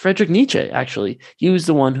Friedrich Nietzsche, actually, he was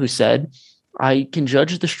the one who said, I can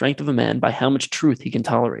judge the strength of a man by how much truth he can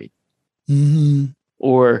tolerate. Mm-hmm.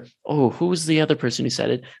 Or, who was the other person who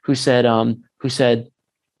said it? Who said,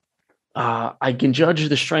 I can judge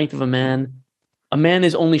the strength of a man. A man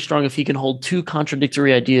is only strong if he can hold two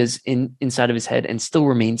contradictory ideas inside of his head and still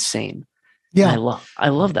remain sane. Yeah, and I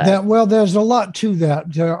love that. Well, there's a lot to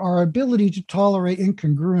that. Our ability to tolerate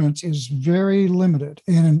incongruence is very limited,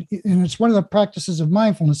 and it's one of the practices of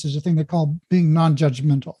mindfulness is a thing they call being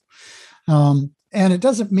non-judgmental. And it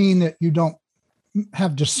doesn't mean that you don't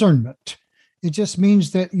have discernment. It just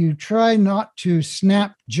means that you try not to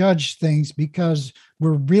snap judge things because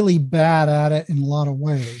we're really bad at it in a lot of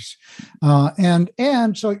ways. And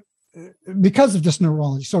so because of this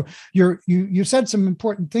neurology. So you said some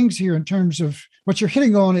important things here in terms of what you're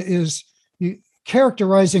hitting on is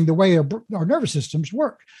characterizing the way our nervous systems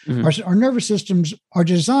work. Mm-hmm. Our nervous systems are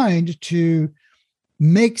designed to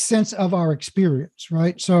make sense of our experience,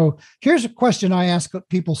 right? So here's a question I ask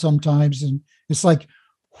people sometimes, and it's like,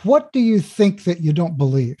 what do you think that you don't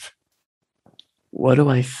believe? What do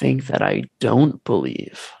I think that I don't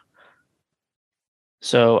believe?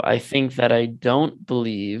 So I think that I don't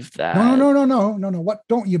believe that. No. What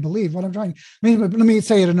don't you believe? What I'm trying. Let me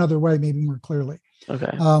say it another way, maybe more clearly.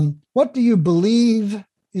 Okay. What do you believe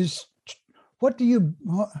is? What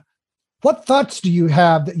thoughts do you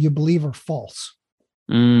have that you believe are false?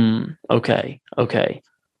 Okay.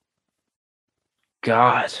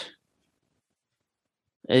 God.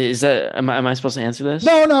 Is that? Am I supposed to answer this?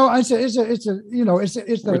 No. I say it's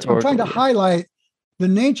I'm trying to highlight the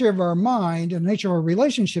nature of our mind and the nature of our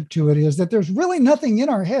relationship to it is that there's really nothing in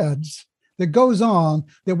our heads that goes on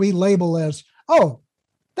that we label as, oh,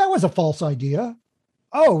 that was a false idea.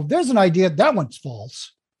 Oh, there's an idea, that one's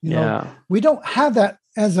false. You know, we don't have that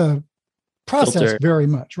as a process filter very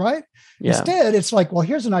much, right? Yeah. Instead, it's like, well,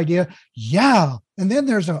 here's an idea. Yeah. And then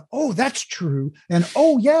there's oh, that's true. And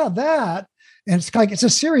oh, yeah, that. And it's like, it's a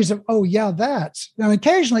series of, oh, yeah, that's. Now,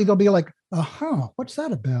 occasionally they'll be like, what's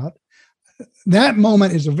that about? That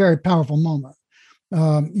moment is a very powerful moment.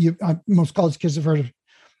 Most college kids have heard of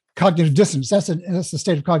cognitive dissonance. That's the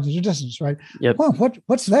state of cognitive dissonance, right? Yep. Well,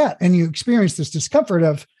 what's that? And you experience this discomfort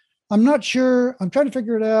of, I'm not sure. I'm trying to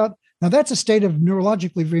figure it out. Now, that's a state of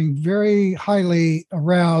neurologically being very highly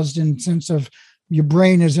aroused in the sense of your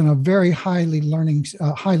brain is in a very high learning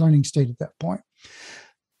state at that point.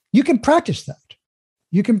 You can practice that.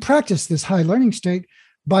 You can practice this high learning state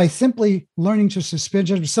by simply learning to suspend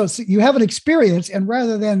judgment. So you have an experience, and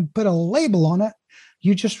rather than put a label on it,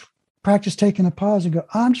 you just practice taking a pause and go,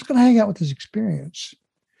 I'm just going to hang out with this experience.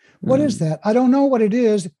 What is that? I don't know what it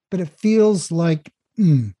is, but it feels like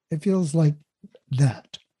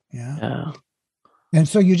that. Yeah. And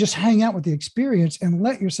so you just hang out with the experience and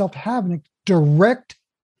let yourself have a direct,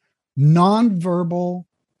 non-verbal,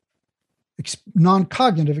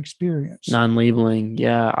 non-cognitive experience. Non-labeling.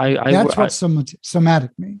 Yeah. That's what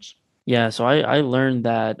somatic means. Yeah. So I learned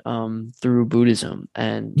that through Buddhism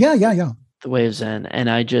and Yeah. the Way of Zen. And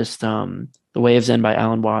I just The Way of Zen by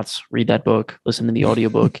Alan Watts. Read that book, listen to the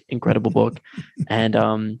audiobook, incredible book.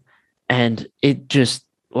 And it just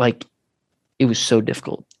like it was so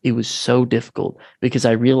difficult. It was so difficult because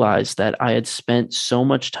I realized that I had spent so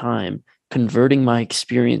much time converting my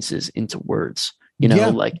experiences into words.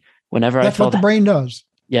 Like whenever that's what the brain does.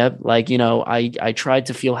 Yeah, like, I tried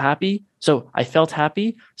to feel happy. So I felt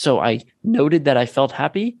happy. So I noted that I felt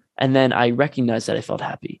happy. And then I recognized that I felt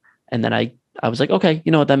happy. And then I was like, okay,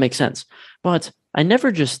 you know what, that makes sense. But I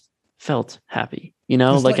never just felt happy,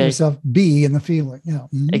 Just like let yourself be in the feeling. Yeah.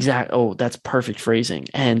 Mm-hmm. Exactly. Oh, that's perfect phrasing.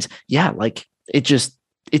 And yeah, like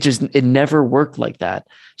it never worked like that.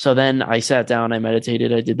 So then I sat down, I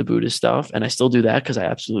meditated, I did the Buddhist stuff, and I still do that because I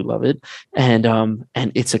absolutely love it. And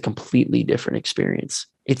it's a completely different experience.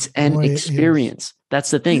 It's an experience.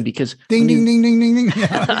 That's the thing, because ding, ding, ding, ding, ding, ding.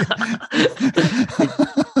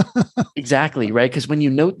 Exactly, right? Because when you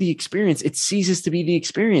note the experience, it ceases to be the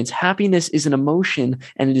experience. Happiness is an emotion,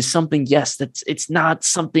 and it is something, yes, it's not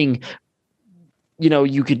something,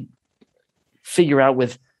 you could figure out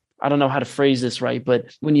with, I don't know how to phrase this right,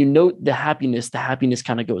 but when you note the happiness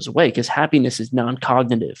kind of goes away, because happiness is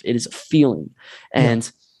non-cognitive. It is a feeling. And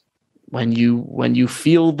when you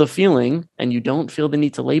feel the feeling and you don't feel the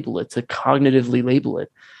need to label it, to cognitively label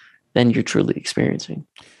it, then you're truly experiencing.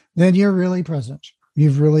 Then you're really present.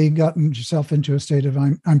 You've really gotten yourself into a state of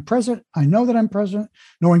I'm present. I know that I'm present.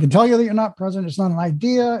 No one can tell you that you're not present. It's not an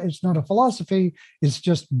idea. It's not a philosophy. It's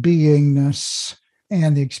just beingness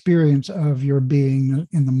and the experience of your being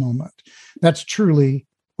in the moment. That's truly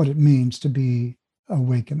what it means to be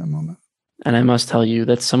awake in the moment. And I must tell you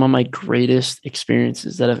that some of my greatest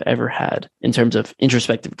experiences that I've ever had in terms of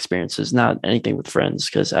introspective experiences, not anything with friends,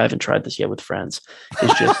 because I haven't tried this yet with friends,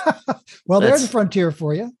 is just well, there's a frontier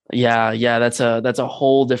for you. Yeah, that's a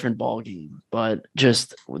whole different ball game. But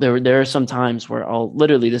just there are some times where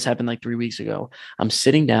this happened like 3 weeks ago. I'm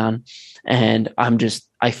sitting down and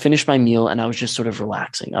I finished my meal and I was just sort of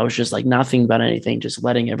relaxing. I was just like not thinking about anything, just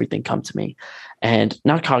letting everything come to me. And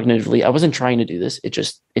not cognitively, I wasn't trying to do this. It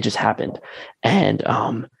just happened. And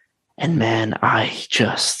man, I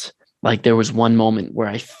just like there was one moment where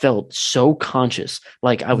I felt so conscious,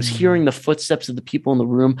 like I was hearing the footsteps of the people in the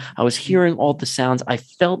room. I was hearing all the sounds. I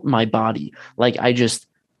felt my body. Like I just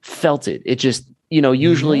felt it. It just,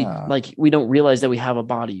 usually like we don't realize that we have a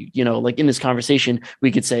body, like in this conversation,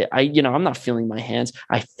 we could say, I'm not feeling my hands.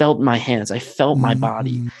 I felt my hands. I felt my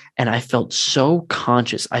body, and I felt so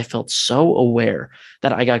conscious. I felt so aware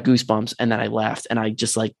that I got goosebumps, and then I laughed, and I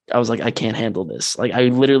was like, I can't handle this. Like I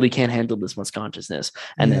literally can't handle this much consciousness,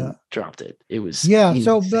 and then dropped it. It was insane.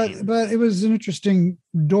 So, but it was an interesting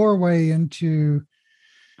doorway into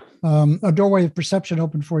a doorway of perception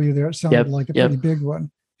opened for you there. It sounded like a pretty big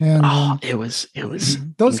one. And it was those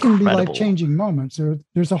incredible. Can be life-changing moments.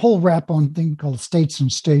 There's a whole rap on thing called states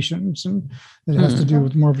and stations, and it has to do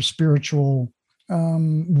with more of a spiritual.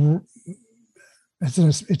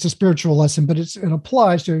 It's a spiritual lesson, but it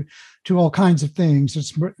applies to all kinds of things.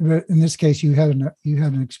 In this case, you had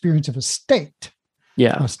an experience of a state,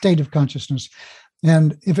 a state of consciousness,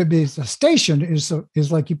 and if it is a station,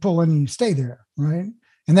 is like you pull in and you stay there, right?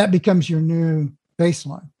 And that becomes your new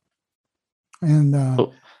baseline. And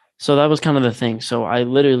so that was kind of the thing. So I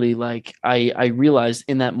literally I realized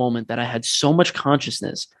in that moment that I had so much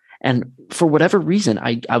consciousness, and for whatever reason,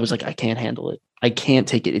 I was like, I can't handle it. I can't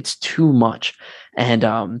take it. It's too much. And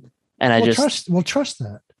trust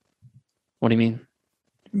that. What do you mean?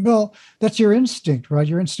 Well, that's your instinct, right?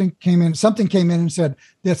 Your instinct came in, something came in and said,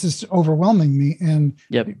 this is overwhelming me, and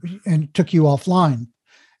took you offline.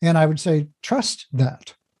 And I would say, trust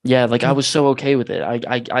that. Yeah, like I was so okay with it.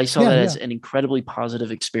 I saw that as an incredibly positive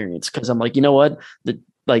experience, because I'm like, you know what?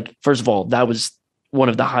 First of all, that was one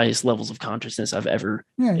of the highest levels of consciousness I've ever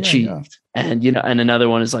achieved. And and another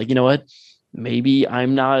one is like, you know what? Maybe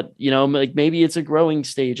I'm not, maybe it's a growing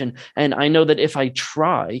stage. And I know that if I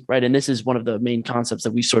try, right, and this is one of the main concepts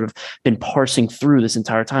that we sort of been parsing through this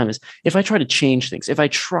entire time, is if I try to change things, if I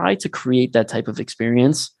try to create that type of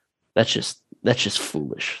experience, that's just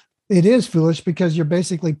foolish. It is foolish, because you're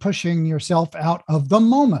basically pushing yourself out of the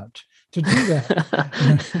moment to do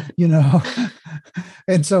that,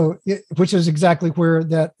 and so, which is exactly where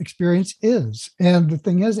that experience is. And the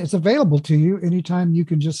thing is, it's available to you anytime you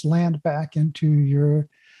can just land back into your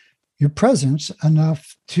presence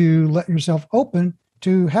enough to let yourself open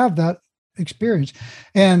to have that experience.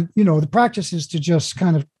 And, the practice is to just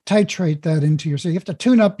kind of titrate that into so you have to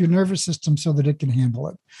tune up your nervous system so that it can handle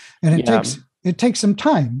it. And it takes some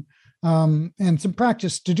time and some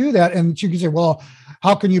practice to do that. And you can say, well,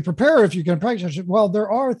 how can you prepare if you can practice? Well, there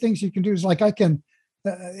are things you can do. It's like I can,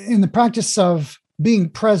 in the practice of being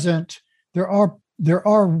present, there are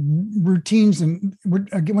routines. And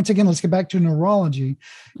once again, let's get back to neurology.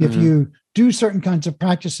 Mm-hmm. If you do certain kinds of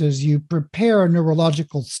practices, you prepare a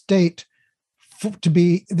neurological state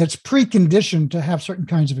that's preconditioned to have certain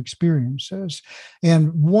kinds of experiences.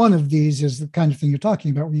 And one of these is the kind of thing you're talking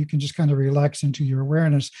about, where you can just kind of relax into your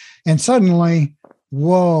awareness and suddenly,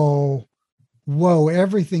 whoa,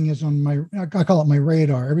 everything is on I call it my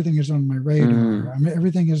radar. Everything is on my radar. I mean,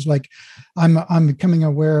 everything is like, I'm becoming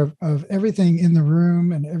aware of everything in the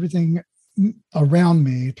room and everything around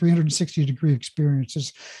me. 360-degree experience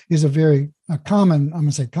is a very common, I'm going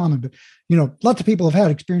to say common, but lots of people have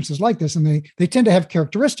had experiences like this, and they tend to have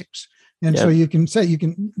characteristics. And so you can say,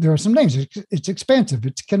 there are some names. It's expansive,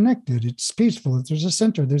 it's connected, it's peaceful. There's a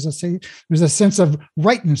center, there's a sense of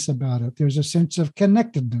rightness about it. There's a sense of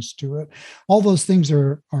connectedness to it. All those things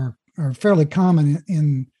are fairly common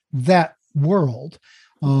in that world.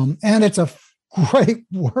 And it's a great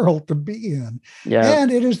world to be in. Yeah. And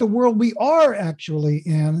it is the world we are actually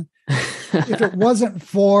in. If it wasn't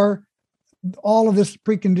for all of this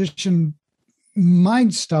preconditioned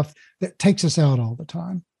mind stuff that takes us out all the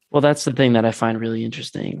time. Well, that's the thing that I find really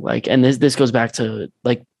interesting. Like, and this goes back to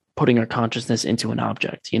like putting our consciousness into an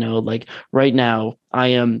object, like right now I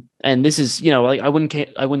am, and this is, like I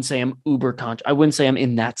wouldn't say I'm uber conscious. I wouldn't say I'm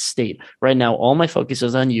in that state right now. All my focus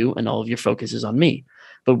is on you and all of your focus is on me.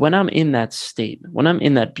 But when I'm in that state, when I'm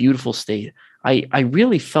in that beautiful state, I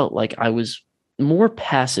really felt like I was more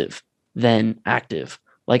passive than active.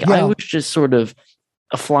 Like I was just sort of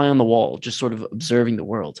a fly on the wall, just sort of observing the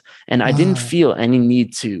world. And I didn't feel any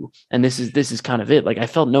need to, and this is kind of it. Like I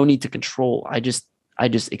felt no need to control. I just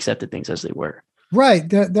accepted things as they were. Right.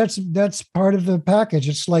 That's part of the package.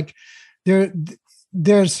 It's like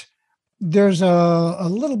there's a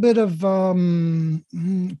little bit of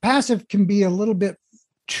passive can be a little bit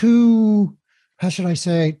too, how should I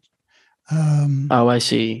say? I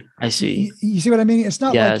see. You see what I mean? It's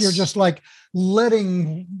not like you're just like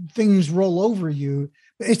letting things roll over you.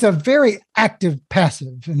 It's a very active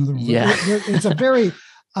passive. In other words, it's a very,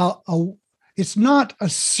 it's not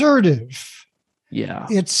assertive. Yeah.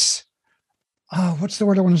 It's, what's the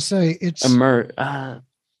word I want to say? It's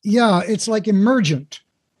it's like emergent.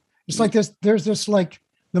 It's like this. There's this like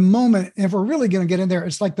the moment. If we're really going to get in there,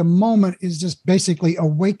 it's like the moment is just basically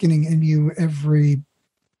awakening in you every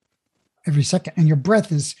second, and your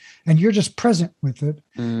breath is, and you're just present with it,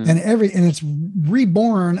 and it's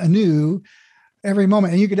reborn anew every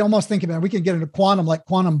moment. And you could almost think about it. We could get into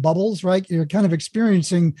quantum bubbles, right? You're kind of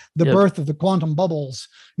experiencing the birth of the quantum bubbles.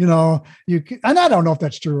 And I don't know if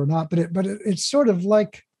that's true or not, but it's sort of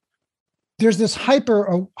like there's this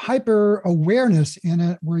hyper awareness in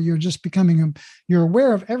it where you're just you're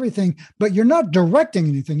aware of everything, but you're not directing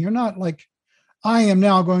anything. You're not like, I am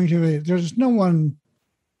now going to. There's no one.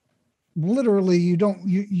 Literally,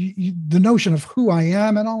 the notion of who I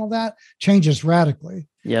am and all of that changes radically.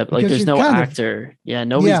 Yeah, like there's no actor.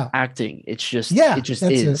 Nobody's acting. It's just it just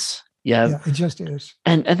is. Yeah, it just is.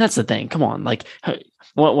 And that's the thing. Come on, like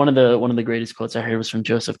one of the greatest quotes I heard was from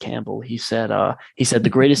Joseph Campbell. He said the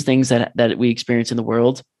greatest things that we experience in the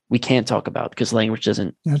world we can't talk about because language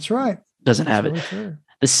doesn't. That's right. Doesn't have it. True.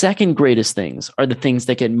 The second greatest things are the things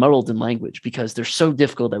that get muddled in language because they're so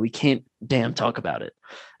difficult that we can't talk about it.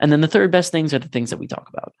 And then the third best things are the things that we talk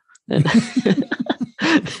about.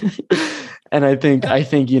 And I think,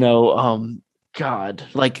 God,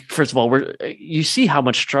 like, first of all, you see how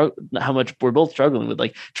much we're both struggling with,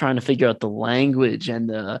 like trying to figure out the language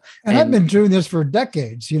and I've been doing this for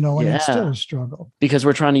decades, and it's still a struggle because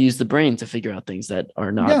we're trying to use the brain to figure out things that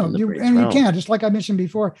are not in the brain's realm. You can't, just like I mentioned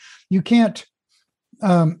before, you can't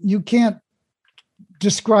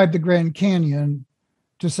describe the Grand Canyon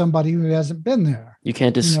to somebody who hasn't been there. You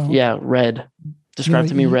can't red. Describe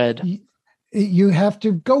to me red. You have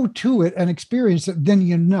to go to it and experience it, then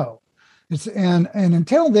It's and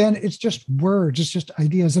until then, it's just words, it's just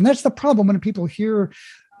ideas. And that's the problem when people hear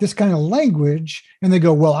this kind of language and they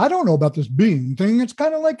go, well, I don't know about this being thing. It's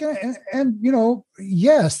kind of like,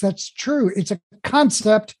 yes, that's true. It's a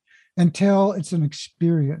concept until it's an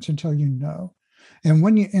experience, until you know. And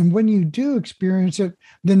when you do experience it,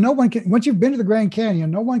 then no one can, once you've been to the Grand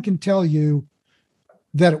Canyon, no one can tell you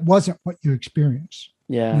that it wasn't what you experienced.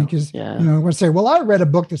 Yeah. Because, I say, well, I read a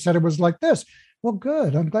book that said it was like this. Well,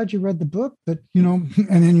 good. I'm glad you read the book, but, and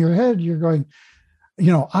in your head, you're going,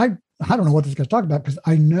 I don't know what this guy's talking about because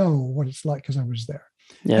I know what it's like because I was there.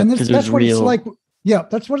 Yeah, And because it was that's what it's real. like. Yeah,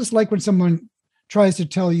 that's what it's like when someone tries to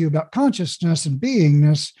tell you about consciousness and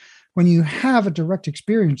beingness. When you have a direct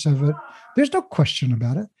experience of it, there's no question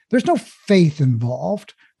about it. There's no faith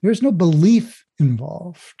involved. There's no belief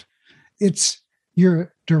involved. It's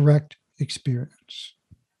your direct experience.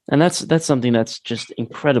 And that's something that's just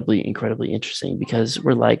incredibly, incredibly interesting because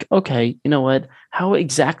we're like, okay, you know what? How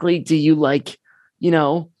exactly do you like, you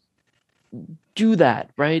know, do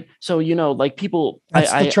that, right? So, like people,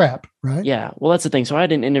 That's the trap, right? yeah, well, that's the thing. So I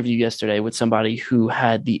had an interview yesterday with somebody who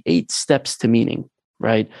had the 8 steps to meaning,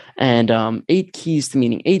 right? And 8 keys to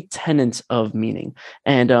meaning, 8 tenets of meaning.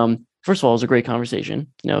 And first of all, it was a great conversation.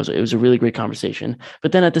 It was a really great conversation.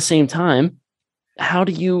 But then at the same time, how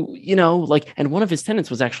do you, and one of his tenets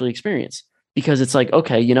was actually experience because it's like,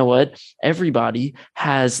 okay, you know what? Everybody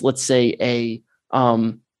has, let's say,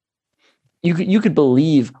 you could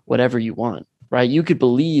believe whatever you want, right? You could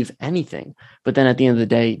believe anything, but then at the end of the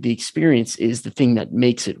day, the experience is the thing that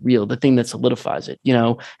makes it real, the thing that solidifies it,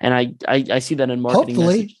 and I see that in marketing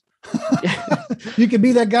Hopefully. messages. You could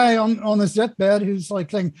be that guy on the deathbed who's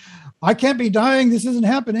like saying, I can't be dying. This isn't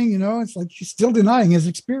happening. It's like he's still denying his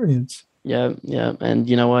experience. Yeah. Yeah. And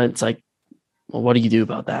you know what? It's like, well, what do you do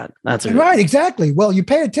about that? Right. Exactly. Well, you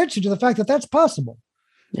pay attention to the fact that that's possible.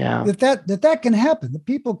 Yeah. That can happen. That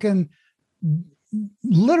people can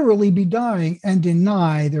literally be dying and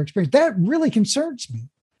deny their experience. That really concerns me.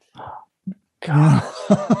 God.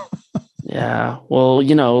 Yeah. Well,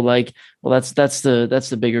 that's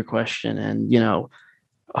the bigger question. And,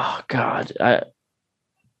 oh God,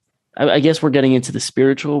 I guess we're getting into the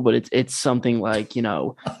spiritual, but it's something like,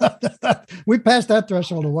 we passed that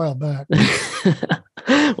threshold a while back.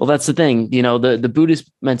 Well, that's the thing, the Buddhist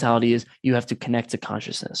mentality is you have to connect to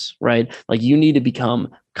consciousness, right? Like you need to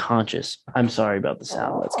become conscious. I'm sorry about the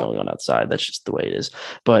sound that's going on outside. That's just the way it is.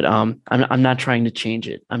 But I'm not trying to change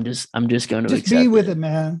it. I'm just going to just be with it,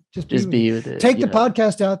 man. Just be with it. Take the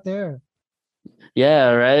podcast out there.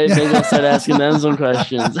 Yeah, right. Maybe I'll start asking them some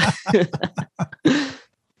questions.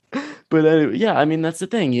 But anyway, yeah, I mean that's the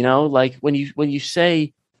thing, like when you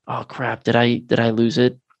say, "Oh crap, did I lose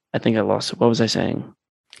it?" I think I lost it. What was I saying?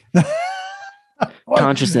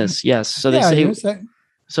 Consciousness, yes. So they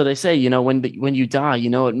say, when you die,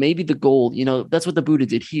 it may be the goal. That's what the Buddha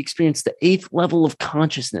did. He experienced the 8th level of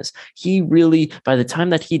consciousness. He really, by the time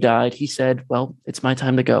that he died, he said, "Well, it's my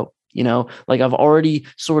time to go." Like I've already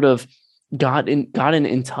sort of gotten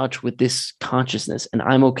in touch with this consciousness, and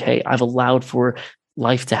I'm okay. I've allowed for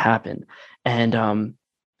life to happen. And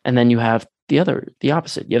then you have the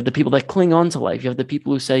opposite. You have the people that cling on to life. You have the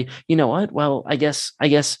people who say, you know what? Well, I guess,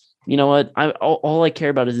 you know what? All I care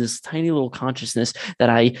about is this tiny little consciousness that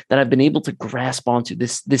I've been able to grasp onto,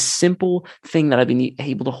 this simple thing that I've been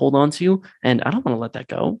able to hold on to. And I don't want to let that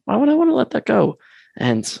go. Why would I want to let that go?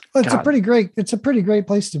 And it's a pretty great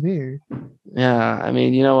place to be. Yeah. I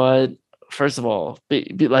mean, you know what? First of all,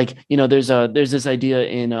 be like, there's this idea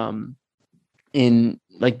in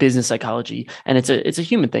like business psychology, and it's a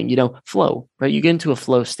human thing, flow, right? You get into a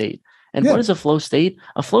flow state. And What is a flow state?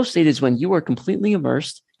 A flow state is when you are completely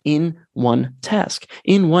immersed in one task,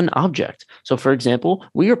 in one object. So for example,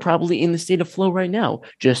 we are probably in the state of flow right now,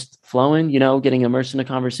 just flowing, getting immersed in a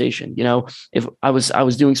conversation. If I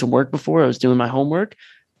was doing some work before, I was doing my homework,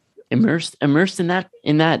 immersed in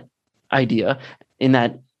that idea, in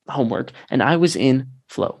that homework, and I was in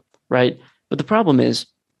flow, right? But the problem is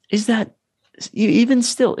that even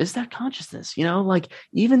still, is that consciousness, like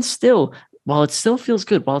even still, while it still feels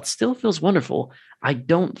good, while it still feels wonderful,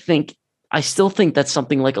 I still think that's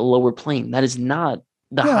something like a lower plane. That is not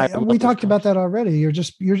the higher. We talked about that already.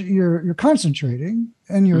 You're concentrating,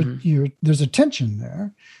 and there's a tension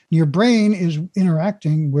there. Your brain is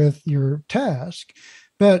interacting with your task,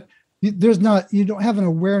 but you don't have an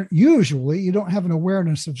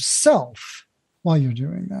awareness of self while you're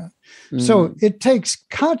doing that. So it takes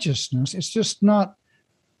consciousness. It's just not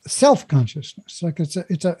self-consciousness. Like it's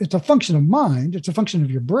a function of mind. It's a function of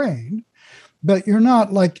your brain, but you're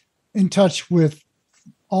not like in touch with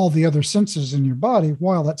all the other senses in your body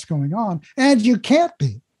while that's going on. And you can't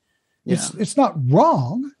be. Yeah. It's not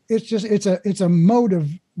wrong. It's just, it's a mode of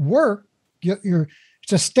work.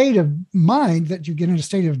 It's a state of mind that you get in, a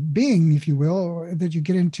state of being, if you will, or that you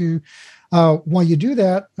get into while you do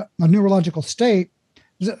that, a neurological state.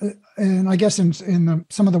 And I guess in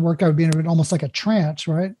some of the work I would be in almost like a trance,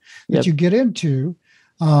 right? That you get into,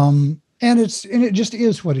 and it just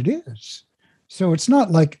is what it is. So it's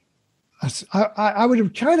not like I would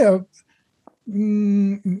have tried to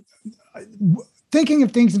thinking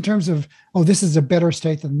of things in terms of, oh, this is a better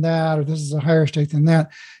state than that, or this is a higher state than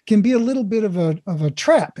that, can be a little bit of a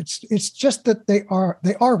trap. It's just that they are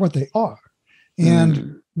what they are.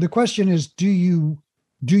 And the question is, do you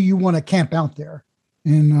want to camp out there?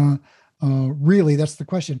 And really, that's the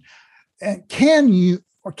question. And can you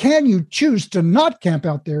choose to not camp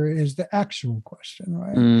out there is the actual question,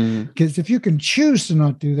 right? Because if you can choose to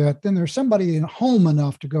not do that, then there's somebody in home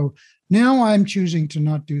enough to go, now I'm choosing to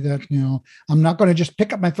not do that. Now I'm not going to just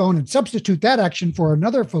pick up my phone and substitute that action for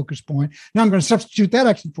another focus point. Now I'm going to substitute that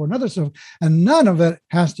action for another. And none of it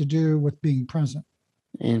has to do with being present.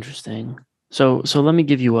 Interesting. So let me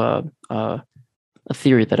give you a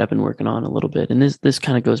theory that I've been working on a little bit. And this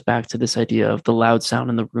kind of goes back to this idea of the loud sound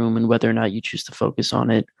in the room and whether or not you choose to focus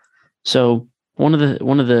on it. So one of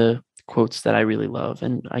the quotes that I really love,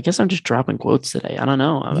 and I guess I'm just dropping quotes today. I don't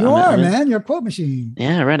know. Man. You're a quote machine.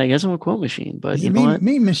 Yeah, right. I guess I'm a quote machine, but you know what?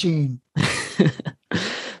 Meme machine.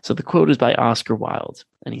 So the quote is by Oscar Wilde,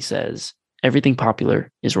 and he says, "Everything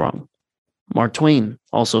popular is wrong." Mark Twain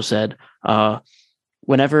also said,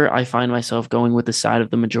 "Whenever I find myself going with the side of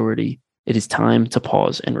the majority, it is time to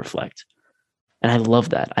pause and reflect." And I love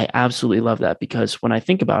that. I absolutely love that, because when I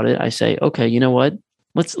think about it, I say, okay, you know what?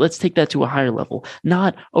 Let's take that to a higher level.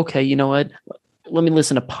 Not, okay, you know what? Let me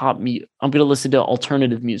listen to pop music. I'm going to listen to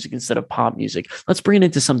alternative music instead of pop music. Let's bring it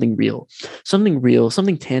into something real. Something real,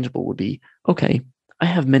 something tangible would be, okay, I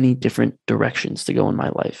have many different directions to go in my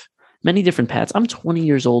life, many different paths. I'm 20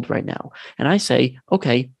 years old right now. And I say,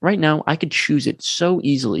 okay, right now I could choose it so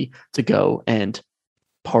easily to go and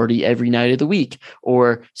party every night of the week,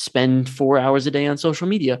 or spend 4 hours a day on social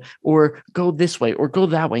media, or go this way or go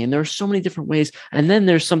that way. And there are so many different ways. And then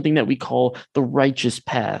there's something that we call the righteous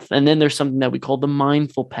path. And then there's something that we call the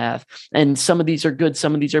mindful path. And some of these are good,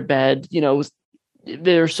 some of these are bad. You know,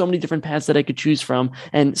 there are so many different paths that I could choose from.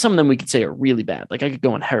 And some of them we could say are really bad. Like I could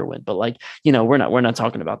go on heroin, but like, you know, we're not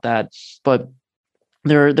talking about that. But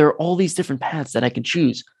there are all these different paths that I can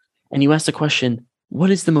choose. And you ask the question,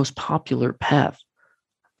 what is the most popular path?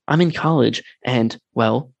 I'm in college, and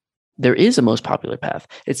well, there is a most popular path.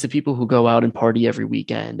 It's the people who go out and party every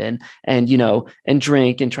weekend and you know, and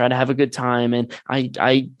drink and try to have a good time. And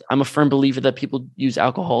I'm a firm believer that people use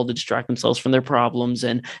alcohol to distract themselves from their problems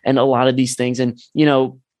and a lot of these things. And you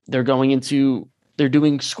know, they're doing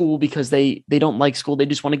school because they don't like school. They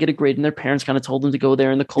just want to get a grade, and their parents kind of told them to go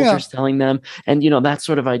there, and the culture's telling them, and you know, that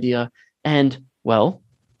sort of idea. And well,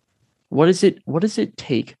 what does it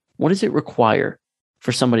take? What does it require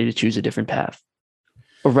for somebody to choose a different path,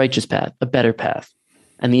 a righteous path, a better path?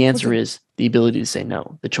 And the answer is the ability to say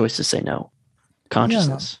no, the choice to say no,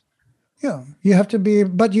 consciousness. Yeah. You have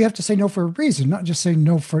to say no for a reason, not just say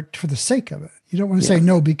no for the sake of it. You don't want to say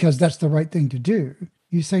no because that's the right thing to do.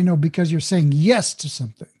 You say no because you're saying yes to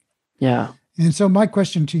something. Yeah. And so my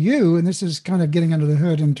question to you, and this is kind of getting under the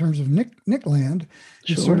hood in terms of Nick land,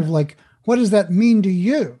 is sort of like, what does that mean to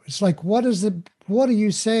you? It's like, what are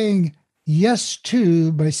you saying yes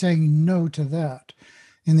to by saying no to that?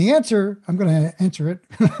 And the answer, I'm going to answer it.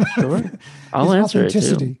 Sure. I'll answer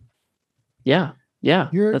authenticity. It too. Yeah. Yeah.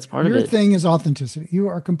 That's part of it. Your thing is authenticity. You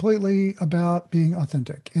are completely about being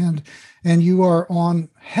authentic, and you are on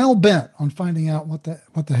hell bent on finding out what the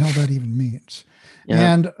hell that even means.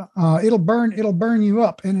 Yeah. And it'll burn you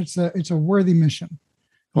up, and it's a worthy mission.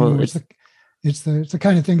 Well, it's the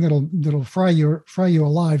kind of thing that'll fry you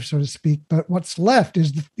alive, so to speak. But what's left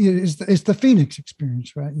is the Phoenix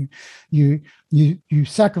experience, right? You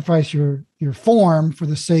sacrifice your form for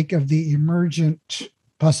the sake of the emergent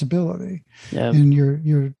possibility, and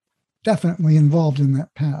you're definitely involved in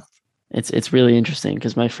that path. It's really interesting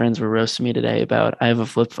because my friends were roasting me today about I have a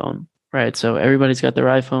flip phone. Right. So everybody's got their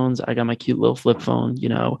iPhones. I got my cute little flip phone, you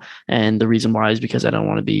know, and the reason why is because I don't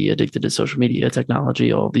want to be addicted to social media,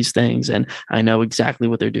 technology, all these things. And I know exactly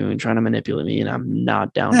what they're doing, trying to manipulate me, and I'm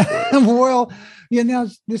not down for it. Well, yeah, now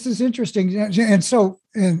this is interesting. And so,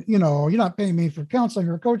 you know, you're not paying me for counseling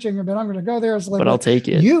or coaching, but I'm going to go there. But I'll take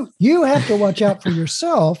it. You have to watch out for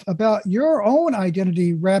yourself about your own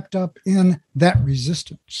identity wrapped up in that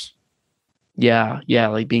resistance. Yeah. Yeah.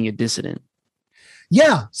 Like being a dissident.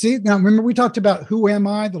 Yeah. See, now remember we talked about who am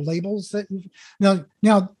I, the labels that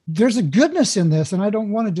now there's a goodness in this, and I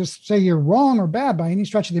don't want to just say you're wrong or bad by any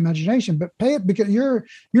stretch of the imagination, but pay it because you're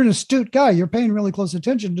an astute guy. You're paying really close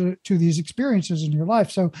attention to these experiences in your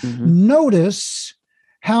life. So notice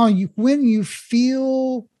how when you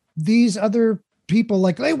feel these other people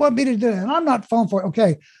like they want me to do it and I'm not falling for it.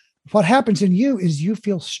 Okay. What happens in you is you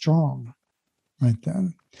feel strong right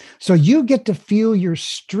then. So you get to feel your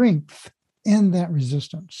strength in that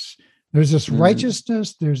resistance. There's this Mm.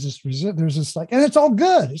 righteousness. There's this there's this like, and it's all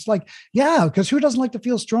good. It's like, yeah, because who doesn't like to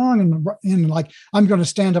feel strong and like, I'm going to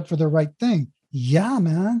stand up for the right thing. Yeah,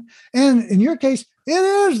 man. And in your case, it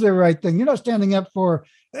is the right thing. You're not standing up for,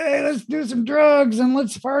 hey, let's do some drugs and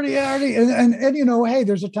let's party hardy. And you know, hey,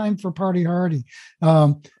 there's a time for party hardy.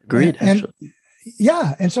 Agreed, And actually.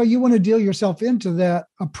 yeah, and so you want to deal yourself into that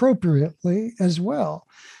appropriately as well.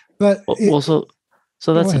 But Well, so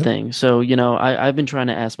go that's the ahead. thing. So, I've been trying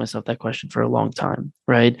to ask myself that question for a long time,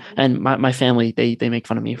 right? And my family, they make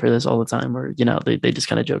fun of me for this all the time, or, they just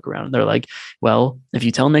kind of joke around. They're like, well, if you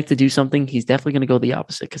tell Nick to do something, he's definitely going to go the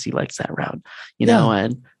opposite because he likes that route, Yeah,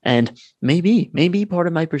 and maybe part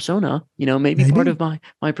of my persona, maybe part maybe. of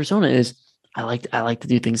my persona is I like to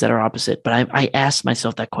do things that are opposite, but I ask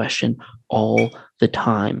myself that question all the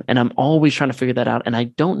time, and I'm always trying to figure that out. And I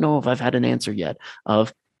don't know if I've had an answer yet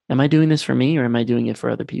of, am I doing this for me or am I doing it for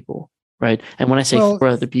other people? Right. And when I say Well, for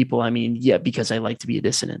other people, I mean, yeah, because I like to be a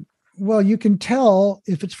dissident. well, you can tell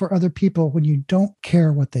if it's for other people when you don't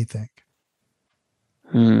care what they think.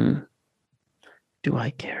 Hmm. Do I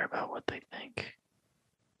care about what they think?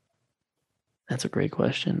 That's a great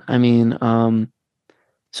question. I mean,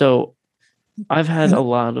 so I've had And a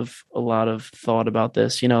lot of thought about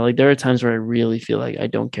this. Like there are times where I really feel like I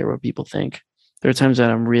don't care what people think. There are times that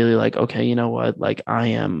I'm really like, okay, you know what? Like I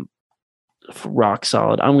am rock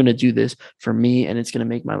solid. I'm going to do this for me and it's going to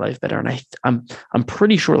make my life better. And I'm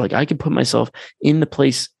pretty sure like I could put myself in the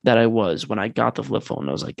place that I was when I got the flip phone.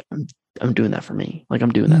 I was like, I'm doing that for me. Like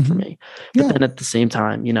I'm doing that for mm-hmm. me. But Yeah, then at the same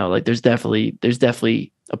time, like there's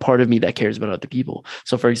definitely a part of me that cares about other people.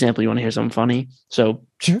 So for example, you want to hear something funny? So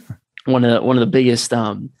sure. one of the biggest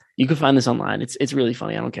you can find this online. It's really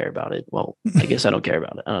funny. I don't care about it. Well, I guess I don't care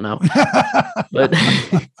about it. I don't know. But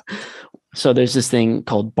so there's this thing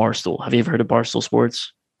called Barstool. Have you ever heard of Barstool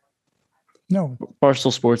Sports? No.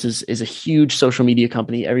 Barstool Sports is a huge social media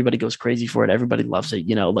company. Everybody goes crazy for it. Everybody loves it.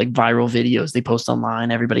 Like viral videos they post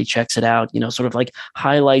online. Everybody checks it out. Sort of like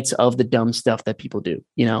highlights of the dumb stuff that people do.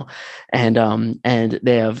 And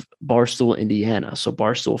they have Barstool Indiana. So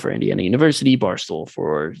Barstool for Indiana University, Barstool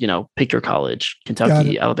for pick your college, Got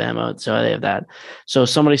Kentucky, it. Alabama. So they have that. So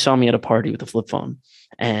somebody saw me at a party with a flip phone,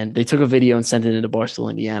 and they took a video and sent it into Barstool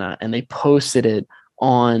Indiana, and they posted it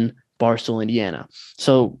on Barstool Indiana.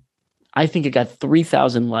 So I think it got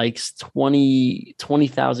 3,000 likes,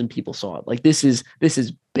 20,000 people saw it. Like this is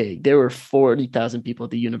big. There were 40,000 people at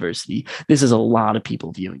the university. This is a lot of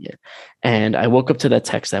people viewing it. And I woke up to that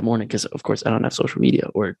text that morning because of course I don't have social media,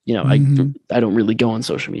 or Mm-hmm. I don't really go on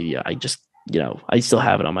social media. I just, I still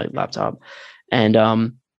have it on my laptop. And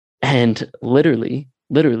literally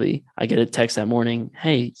I get a text that morning,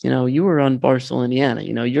 hey, you were on Barstool, Indiana.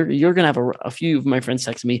 You're gonna have a few of my friends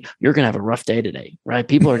texting me, you're gonna have a rough day today, right?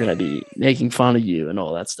 People are gonna be making fun of you and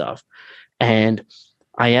all that stuff. And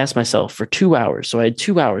I asked myself for 2 hours. So I had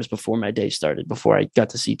 2 hours before my day started, before I got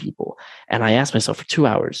to see people. And I asked myself for 2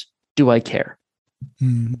 hours, do I care?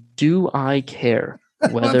 Mm-hmm. Do I care Well,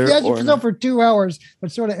 if you whether ask or yourself not? for 2 hours,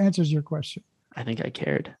 that sort of answers your question. I think I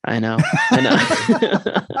cared. I know. I know.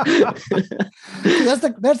 See,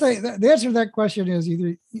 the answer to that question is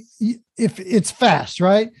either if it's fast,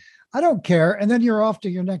 right? I don't care, and then you're off to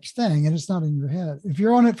your next thing, and it's not in your head. If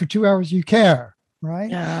you're on it for 2 hours, you care, right?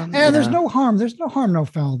 Yeah, And there's yeah. no harm. There's no harm, no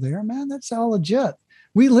foul there, man. That's all legit.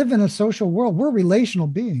 We live in a social world. We're relational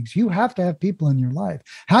beings. You have to have people in your life.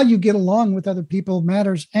 How you get along with other people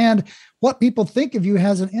matters, and what people think of you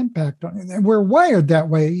has an impact on you. We're wired that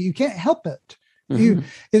way. You can't help it. You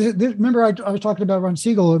Hmm. remember I was talking about Ron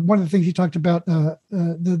Siegel. One of the things he talked about,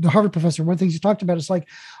 the Harvard professor. One of the things he talked about is like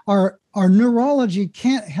our neurology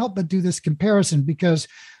can't help but do this comparison because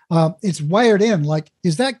it's wired in. Like,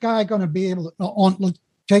 is that guy going to be able to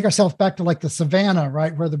take ourselves back to like the savannah,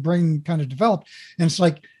 right, where the brain kind of developed? And it's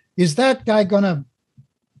like, is that guy going to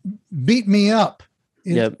beat me up?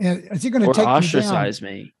 Yep. Is he going to Or take me down? ostracize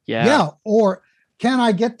me. Yeah. Yeah. Or can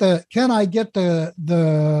I get the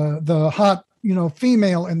hot,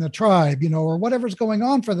 female in the tribe, or whatever's going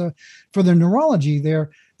on for the neurology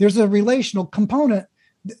there. There's a relational component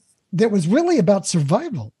that was really about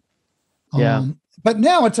survival. Yeah. But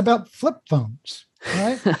now it's about flip phones,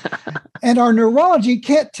 right? And our neurology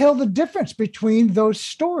can't tell the difference between those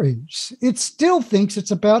stories. It still thinks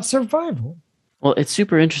it's about survival. Well, it's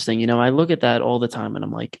super interesting. I look at that all the time and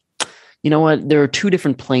I'm like, you know what? There are two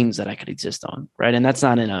different planes that I could exist on, right? And that's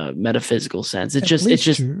not in a metaphysical sense. It's At just, it's least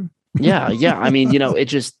just, two. yeah, yeah. I mean,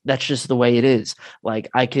 that's just the way it is. Like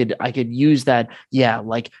I could use that, yeah,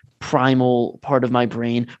 like primal part of my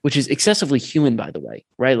brain, which is excessively human, by the way,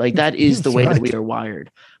 right? Like that is the That's way that right. we are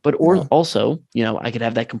wired. But or Yeah. also, I could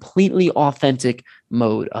have that completely authentic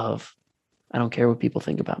mode of I don't care what people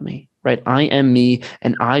think about me, right? I am me,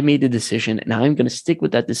 and I made the decision, and I'm going to stick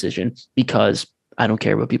with that decision because I don't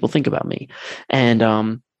care what people think about me. And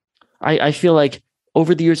I feel like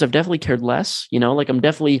over the years I've definitely cared less. Like I'm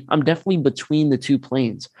definitely between the two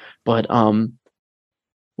planes. But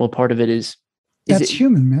well, part of it is That's it?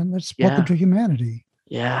 human, man. That's welcome Yeah, to humanity.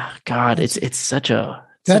 yeah. God, That's it's such a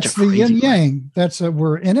that's the crazy yin question. yang. That's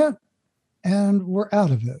we're in it and we're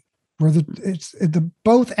out of it. It's the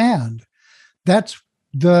both and. That's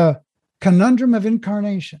the conundrum of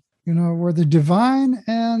incarnation. We're the divine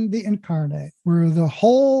and the incarnate. We're the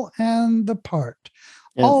whole and the part,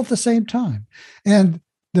 Yeah, all at the same time. And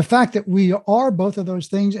the fact that we are both of those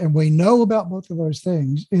things and we know about both of those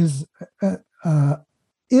things is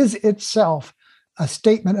itself a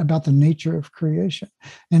statement about the nature of creation.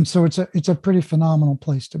 And so it's a pretty phenomenal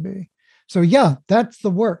place to be. So yeah, that's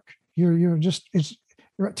the work. You're just it's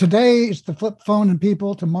today it's the flip phone and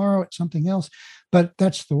people, tomorrow it's something else, but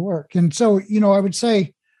that's the work. And so, I would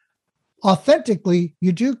say authentically,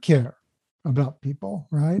 you do care about people,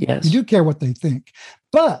 right? You yes, do care what they think.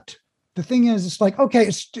 But the thing is, it's like, okay,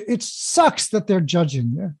 it sucks that they're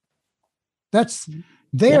judging you. That's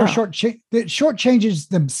they are yeah, it shortchanges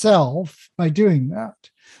themselves by doing that.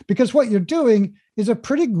 Because what you're doing is a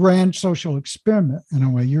pretty grand social experiment in a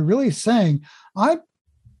way. You're really saying, I'm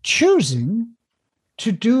choosing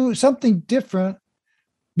to do something different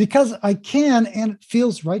because I can and it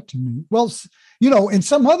feels right to me. Well, in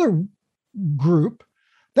some other group,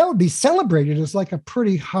 that would be celebrated as like a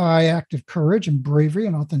pretty high act of courage and bravery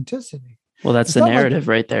and authenticity. well, that's It's the not like, narrative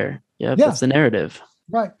right there. Yep, yeah, that's the narrative.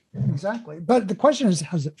 right, exactly. But the question is,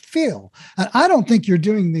 how does it feel? And I don't think you're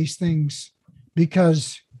doing these things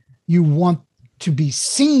because you want to be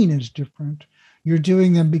seen as different. You're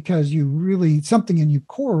doing them because you really, something in your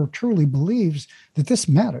core truly believes that this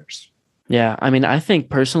matters. Yeah, I mean, I think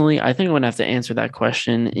personally, I think I'm gonna have to answer that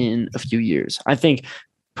question in a few years. I think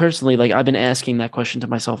personally, like I've been asking that question to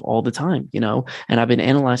myself all the time, and I've been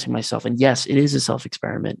analyzing myself. And yes, it is a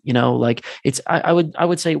self-experiment, like I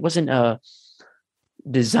would say it wasn't a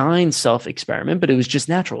design self-experiment, but it was just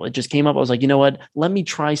natural. It just came up. I was like, you know what? Let me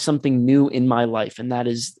try something new in my life. And that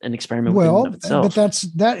is an experiment within and of Well, but itself.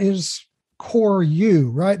 that is core you,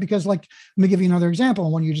 right? Because like, let me give you another example.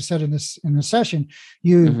 One you just said in this session,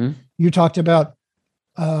 you Hmm. you talked about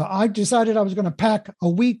I decided I was going to pack a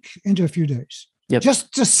week into a few days Yep.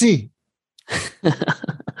 just to see.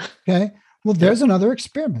 Okay. Well, Yep. there's another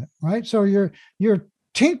experiment, right? So you're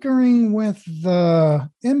tinkering with the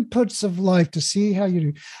inputs of life to see how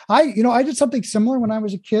you do. I did something similar when I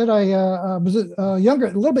was a kid. I was a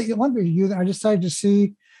little bit younger than you. I decided to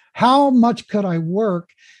see how much could I work,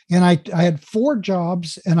 and I had 4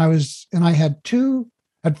 jobs, and I had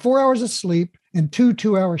 4 hours of sleep and 2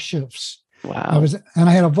 2-hour shifts. Wow. And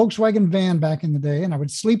I had a Volkswagen van back in the day, and I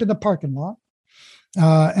would sleep in the parking lot,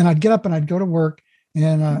 and I'd get up and I'd go to work,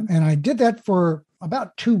 and I did that for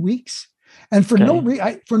about 2 weeks, and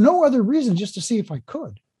Okay. for no other reason, just to see if I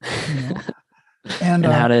could, you know. And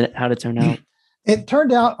And how did it turn out? it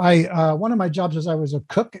turned out one of my jobs was I was a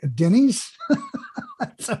cook at Denny's,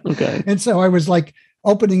 Okay. and so I was like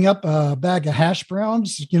opening up a bag of hash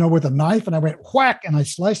browns, with a knife, and I went whack, and I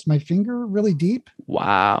sliced my finger really deep.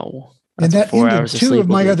 Wow. And That's what that four ended hours of two sleep of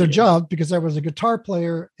will my do other to you. jobs because I was a guitar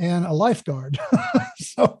player and a lifeguard.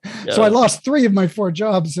 so I Yep. lost 3 of my 4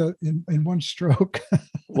 jobs in one stroke.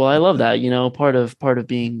 Well, I love that. Part of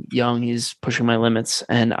being young is pushing my limits,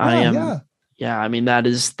 and I Yeah, am. yeah. Yeah, I mean that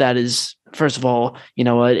is first of all, you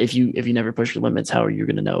know what? If you never push your limits, how are you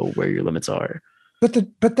going to know where your limits are? But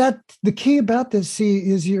the key about this, see,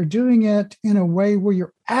 is you're doing it in a way where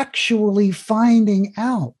you're actually finding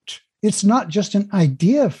out. It's not just an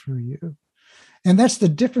idea for you. And that's the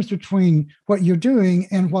difference between what you're doing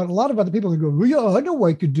and what a lot of other people go, well, yeah, I know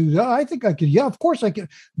I could do that. I think I could. Yeah, of course I could.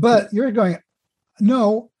 But you're going,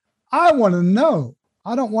 no, I want to know.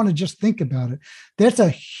 I don't want to just think about it. That's a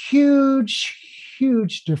huge,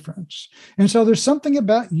 huge difference. And so there's something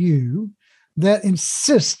about you that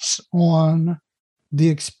insists on the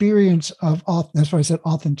experience of, that's why I said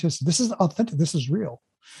authenticity. This is authentic. This is real.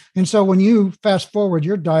 And so when you fast forward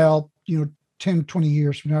your dial, 10, 20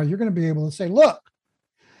 years from now, you're going to be able to say, look,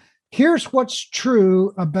 here's what's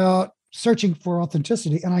true about searching for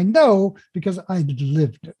authenticity. And I know because I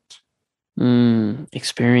lived it.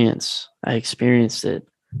 Experience. I experienced it.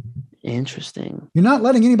 Interesting. You're not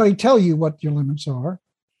letting anybody tell you what your limits are.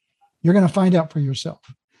 You're going to find out for yourself.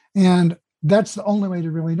 And that's the only way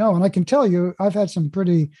to really know. And I can tell you, I've had some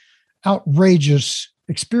pretty outrageous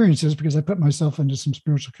experiences because I put myself into some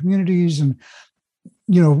spiritual communities and,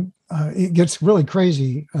 it gets really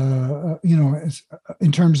crazy,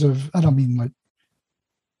 in terms of, I don't mean like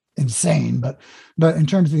insane, but in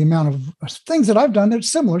terms of the amount of things that I've done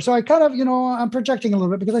that's similar. So I kind of, I'm projecting a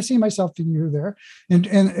little bit because I see myself in you there, and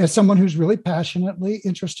as someone who's really passionately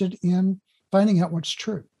interested in finding out what's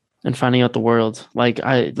true and finding out the world. Like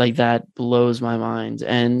that blows my mind.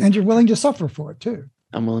 And you're willing to suffer for it too.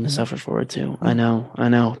 I'm willing to suffer for it too. I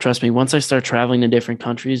know. Trust me. Once I start traveling to different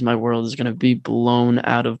countries, my world is going to be blown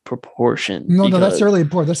out of proportion. No, that's really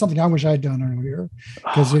important. That's something I wish I'd done earlier,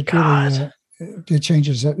 because it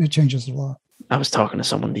changes a lot. I was talking to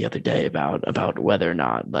someone the other day about whether or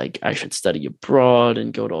not like I should study abroad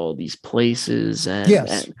and go to all these places. And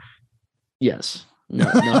yes,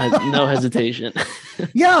 no hesitation.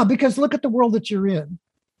 Yeah, because look at the world that you're in.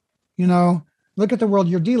 Look at the world.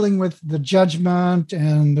 You're dealing with the judgment,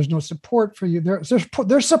 and there's no support for you.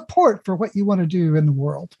 There's support for what you want to do in the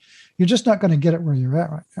world. You're just not going to get it where you're at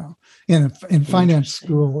right now in finance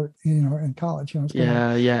school, or in college.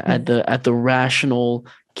 At the rational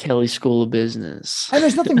Kelly School of Business. And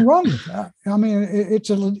there's nothing wrong with that. I mean, it's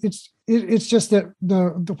just that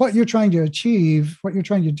the what you're trying to achieve, what you're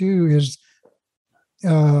trying to do is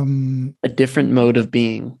a different mode of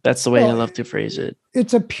being. That's the way I love to phrase it.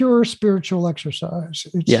 It's a pure spiritual exercise.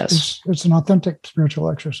 It's an authentic spiritual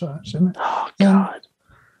exercise. Oh God,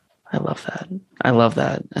 I love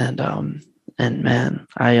that. And man,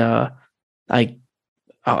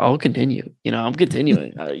 I'll continue. I'm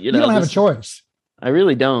continuing. You don't have a choice. I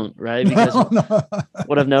really don't, right? Because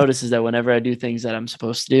what I've noticed is that whenever I do things that I'm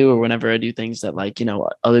supposed to do, or whenever I do things that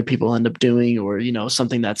other people end up doing, or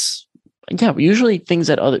something that's usually things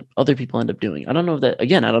that other people end up doing. I don't know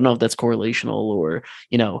if that's correlational, or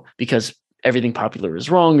because everything popular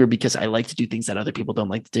is wrong, or because I like to do things that other people don't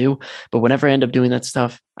like to do. But whenever I end up doing that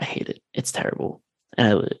stuff, I hate it. It's terrible.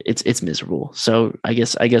 And it's miserable. So I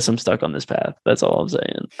guess I'm stuck on this path. That's all I'm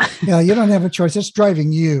saying. Yeah, you don't have a choice. It's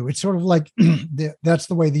driving you. It's sort of like that's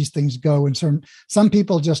the way these things go. And some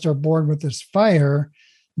people just are born with this fire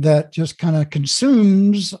that just kind of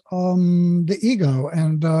consumes the ego,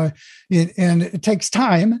 and it takes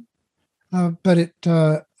time, but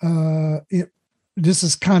this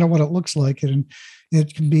is kind of what it looks like, and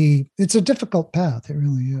it's a difficult path. It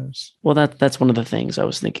really is. Well, that's one of the things I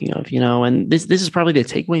was thinking of, and this is probably the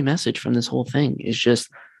takeaway message from this whole thing is just,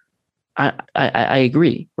 I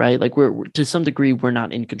agree, right? Like we're to some degree, we're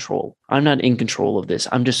not in control. I'm not in control of this.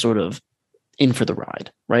 I'm just sort of in for the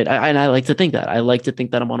ride, right? I like to think that. I like to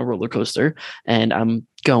think that I'm on a roller coaster and I'm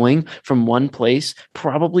going from one place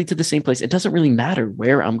probably to the same place. It doesn't really matter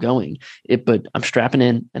where I'm going, but I'm strapping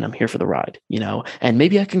in and I'm here for the ride, and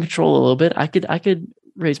maybe I can control a little bit. I could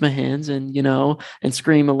raise my hands and, and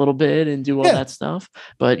scream a little bit and do all that stuff.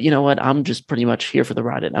 But you know what? I'm just pretty much here for the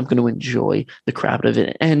ride, and I'm going to enjoy the crowd of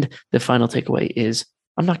it. And the final takeaway is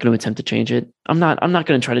I'm not going to attempt to change it. I'm not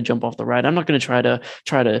going to try to jump off the ride. I'm not going to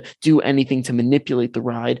try to do anything to manipulate the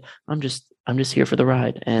ride. I'm just here for the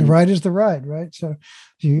ride. And the ride is the ride, right? So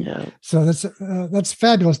so that's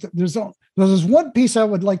fabulous. There's one piece I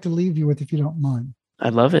would like to leave you with, if you don't mind. I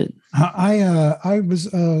love it. I was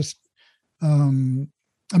a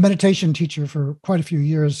meditation teacher for quite a few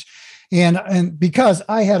years. And because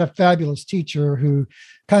I had a fabulous teacher who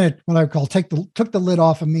kind of what I would call took the lid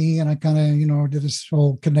off of me, and I kind of, did this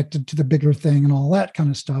whole connected to the bigger thing and all that kind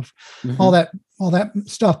of stuff, all that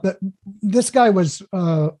stuff. But this guy was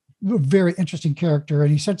a very interesting character,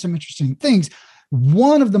 and he said some interesting things.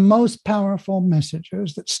 One of the most powerful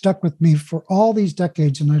messages that stuck with me for all these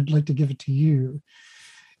decades, and I'd like to give it to you,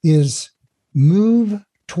 is move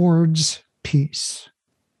towards peace.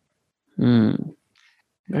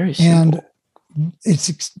 Very simple. And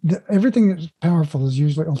everything that's powerful is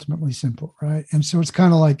usually ultimately simple, right? And so it's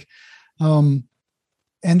kind of like, and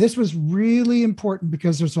this was really important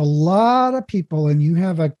because there's a lot of people, and you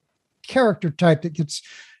have a character type that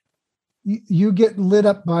you get lit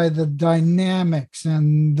up by the dynamics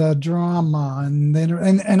and the drama,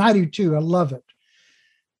 and I do too. I love it.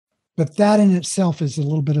 But that in itself is a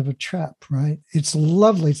little bit of a trap, right? It's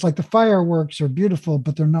lovely. It's like the fireworks are beautiful,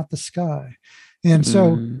 but they're not the sky. And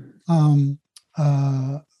so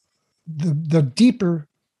the deeper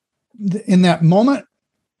in that moment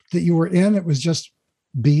that you were in, it was just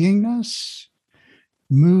beingness,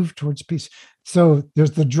 move towards peace. So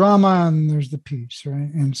there's the drama and there's the peace,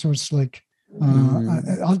 right? And so it's like,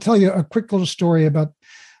 I'll tell you a quick little story about,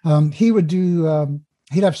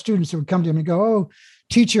 he'd have students that would come to him and go, "Oh,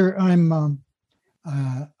 teacher,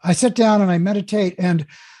 I sit down and I meditate, and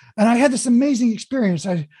I had this amazing experience.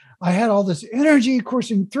 I had all this energy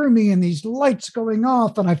coursing through me and these lights going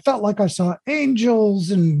off, and I felt like I saw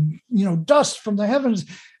angels and dust from the heavens.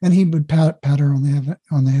 And he would pat her on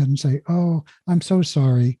the head and say, "Oh, I'm so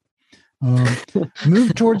sorry.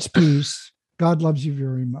 Move towards peace. God loves you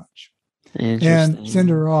very much," and send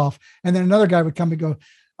her off. And then another guy would come and go,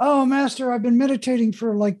 "Oh, Master, I've been meditating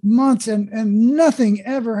for like months and nothing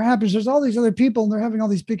ever happens. There's all these other people and they're having all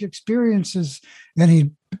these big experiences."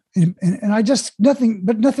 And I just,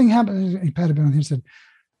 nothing happened. He patted me on the head and said,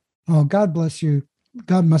 "Oh, God bless you.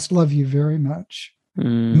 God must love you very much.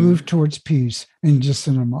 Move towards peace," and just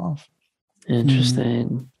send him off.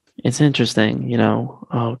 Interesting. It's interesting,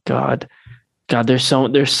 oh God, there's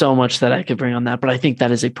so much that I could bring on that, but I think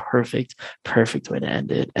that is a perfect way to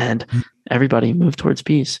end it. And everybody move towards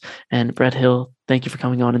peace. And Brett Hill, thank you for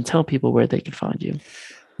coming on, and tell people where they can find you.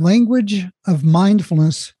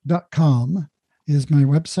 languageofmindfulness.com is my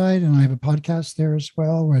website. And I have a podcast there as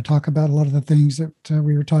well, where I talk about a lot of the things that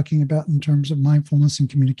we were talking about in terms of mindfulness and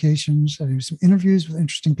communications. I do some interviews with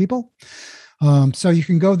interesting people. So you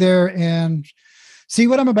can go there and see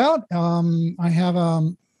what I'm about. I have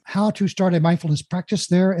how to start a mindfulness practice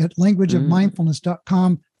there at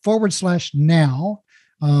languageofmindfulness.com/now.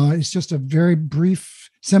 It's just a very brief,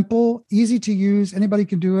 simple, easy to use, anybody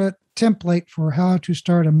can do it, template for how to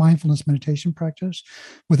start a mindfulness meditation practice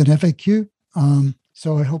with an FAQ.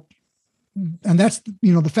 So I hope, and that's,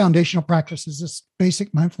 the foundational practice is this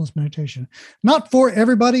basic mindfulness meditation. Not for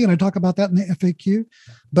everybody, and I talk about that in the FAQ,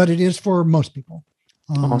 but it is for most people.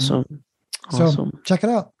 Awesome. So check it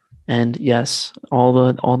out. And yes,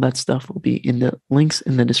 all that stuff will be in the links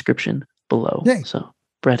in the description below. Yay. So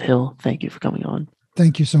Brett Hill, thank you for coming on.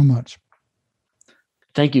 Thank you so much.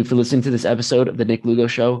 Thank you for listening to this episode of the Nick Lugo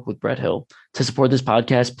Show with Brett Hill. To support this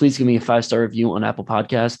podcast, please give me a 5-star review on Apple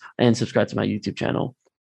Podcasts and subscribe to my YouTube channel.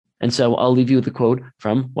 And so I'll leave you with a quote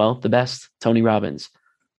from, the best, Tony Robbins.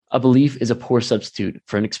 "A belief is a poor substitute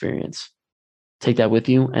for an experience." Take that with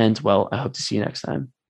you, and I hope to see you next time.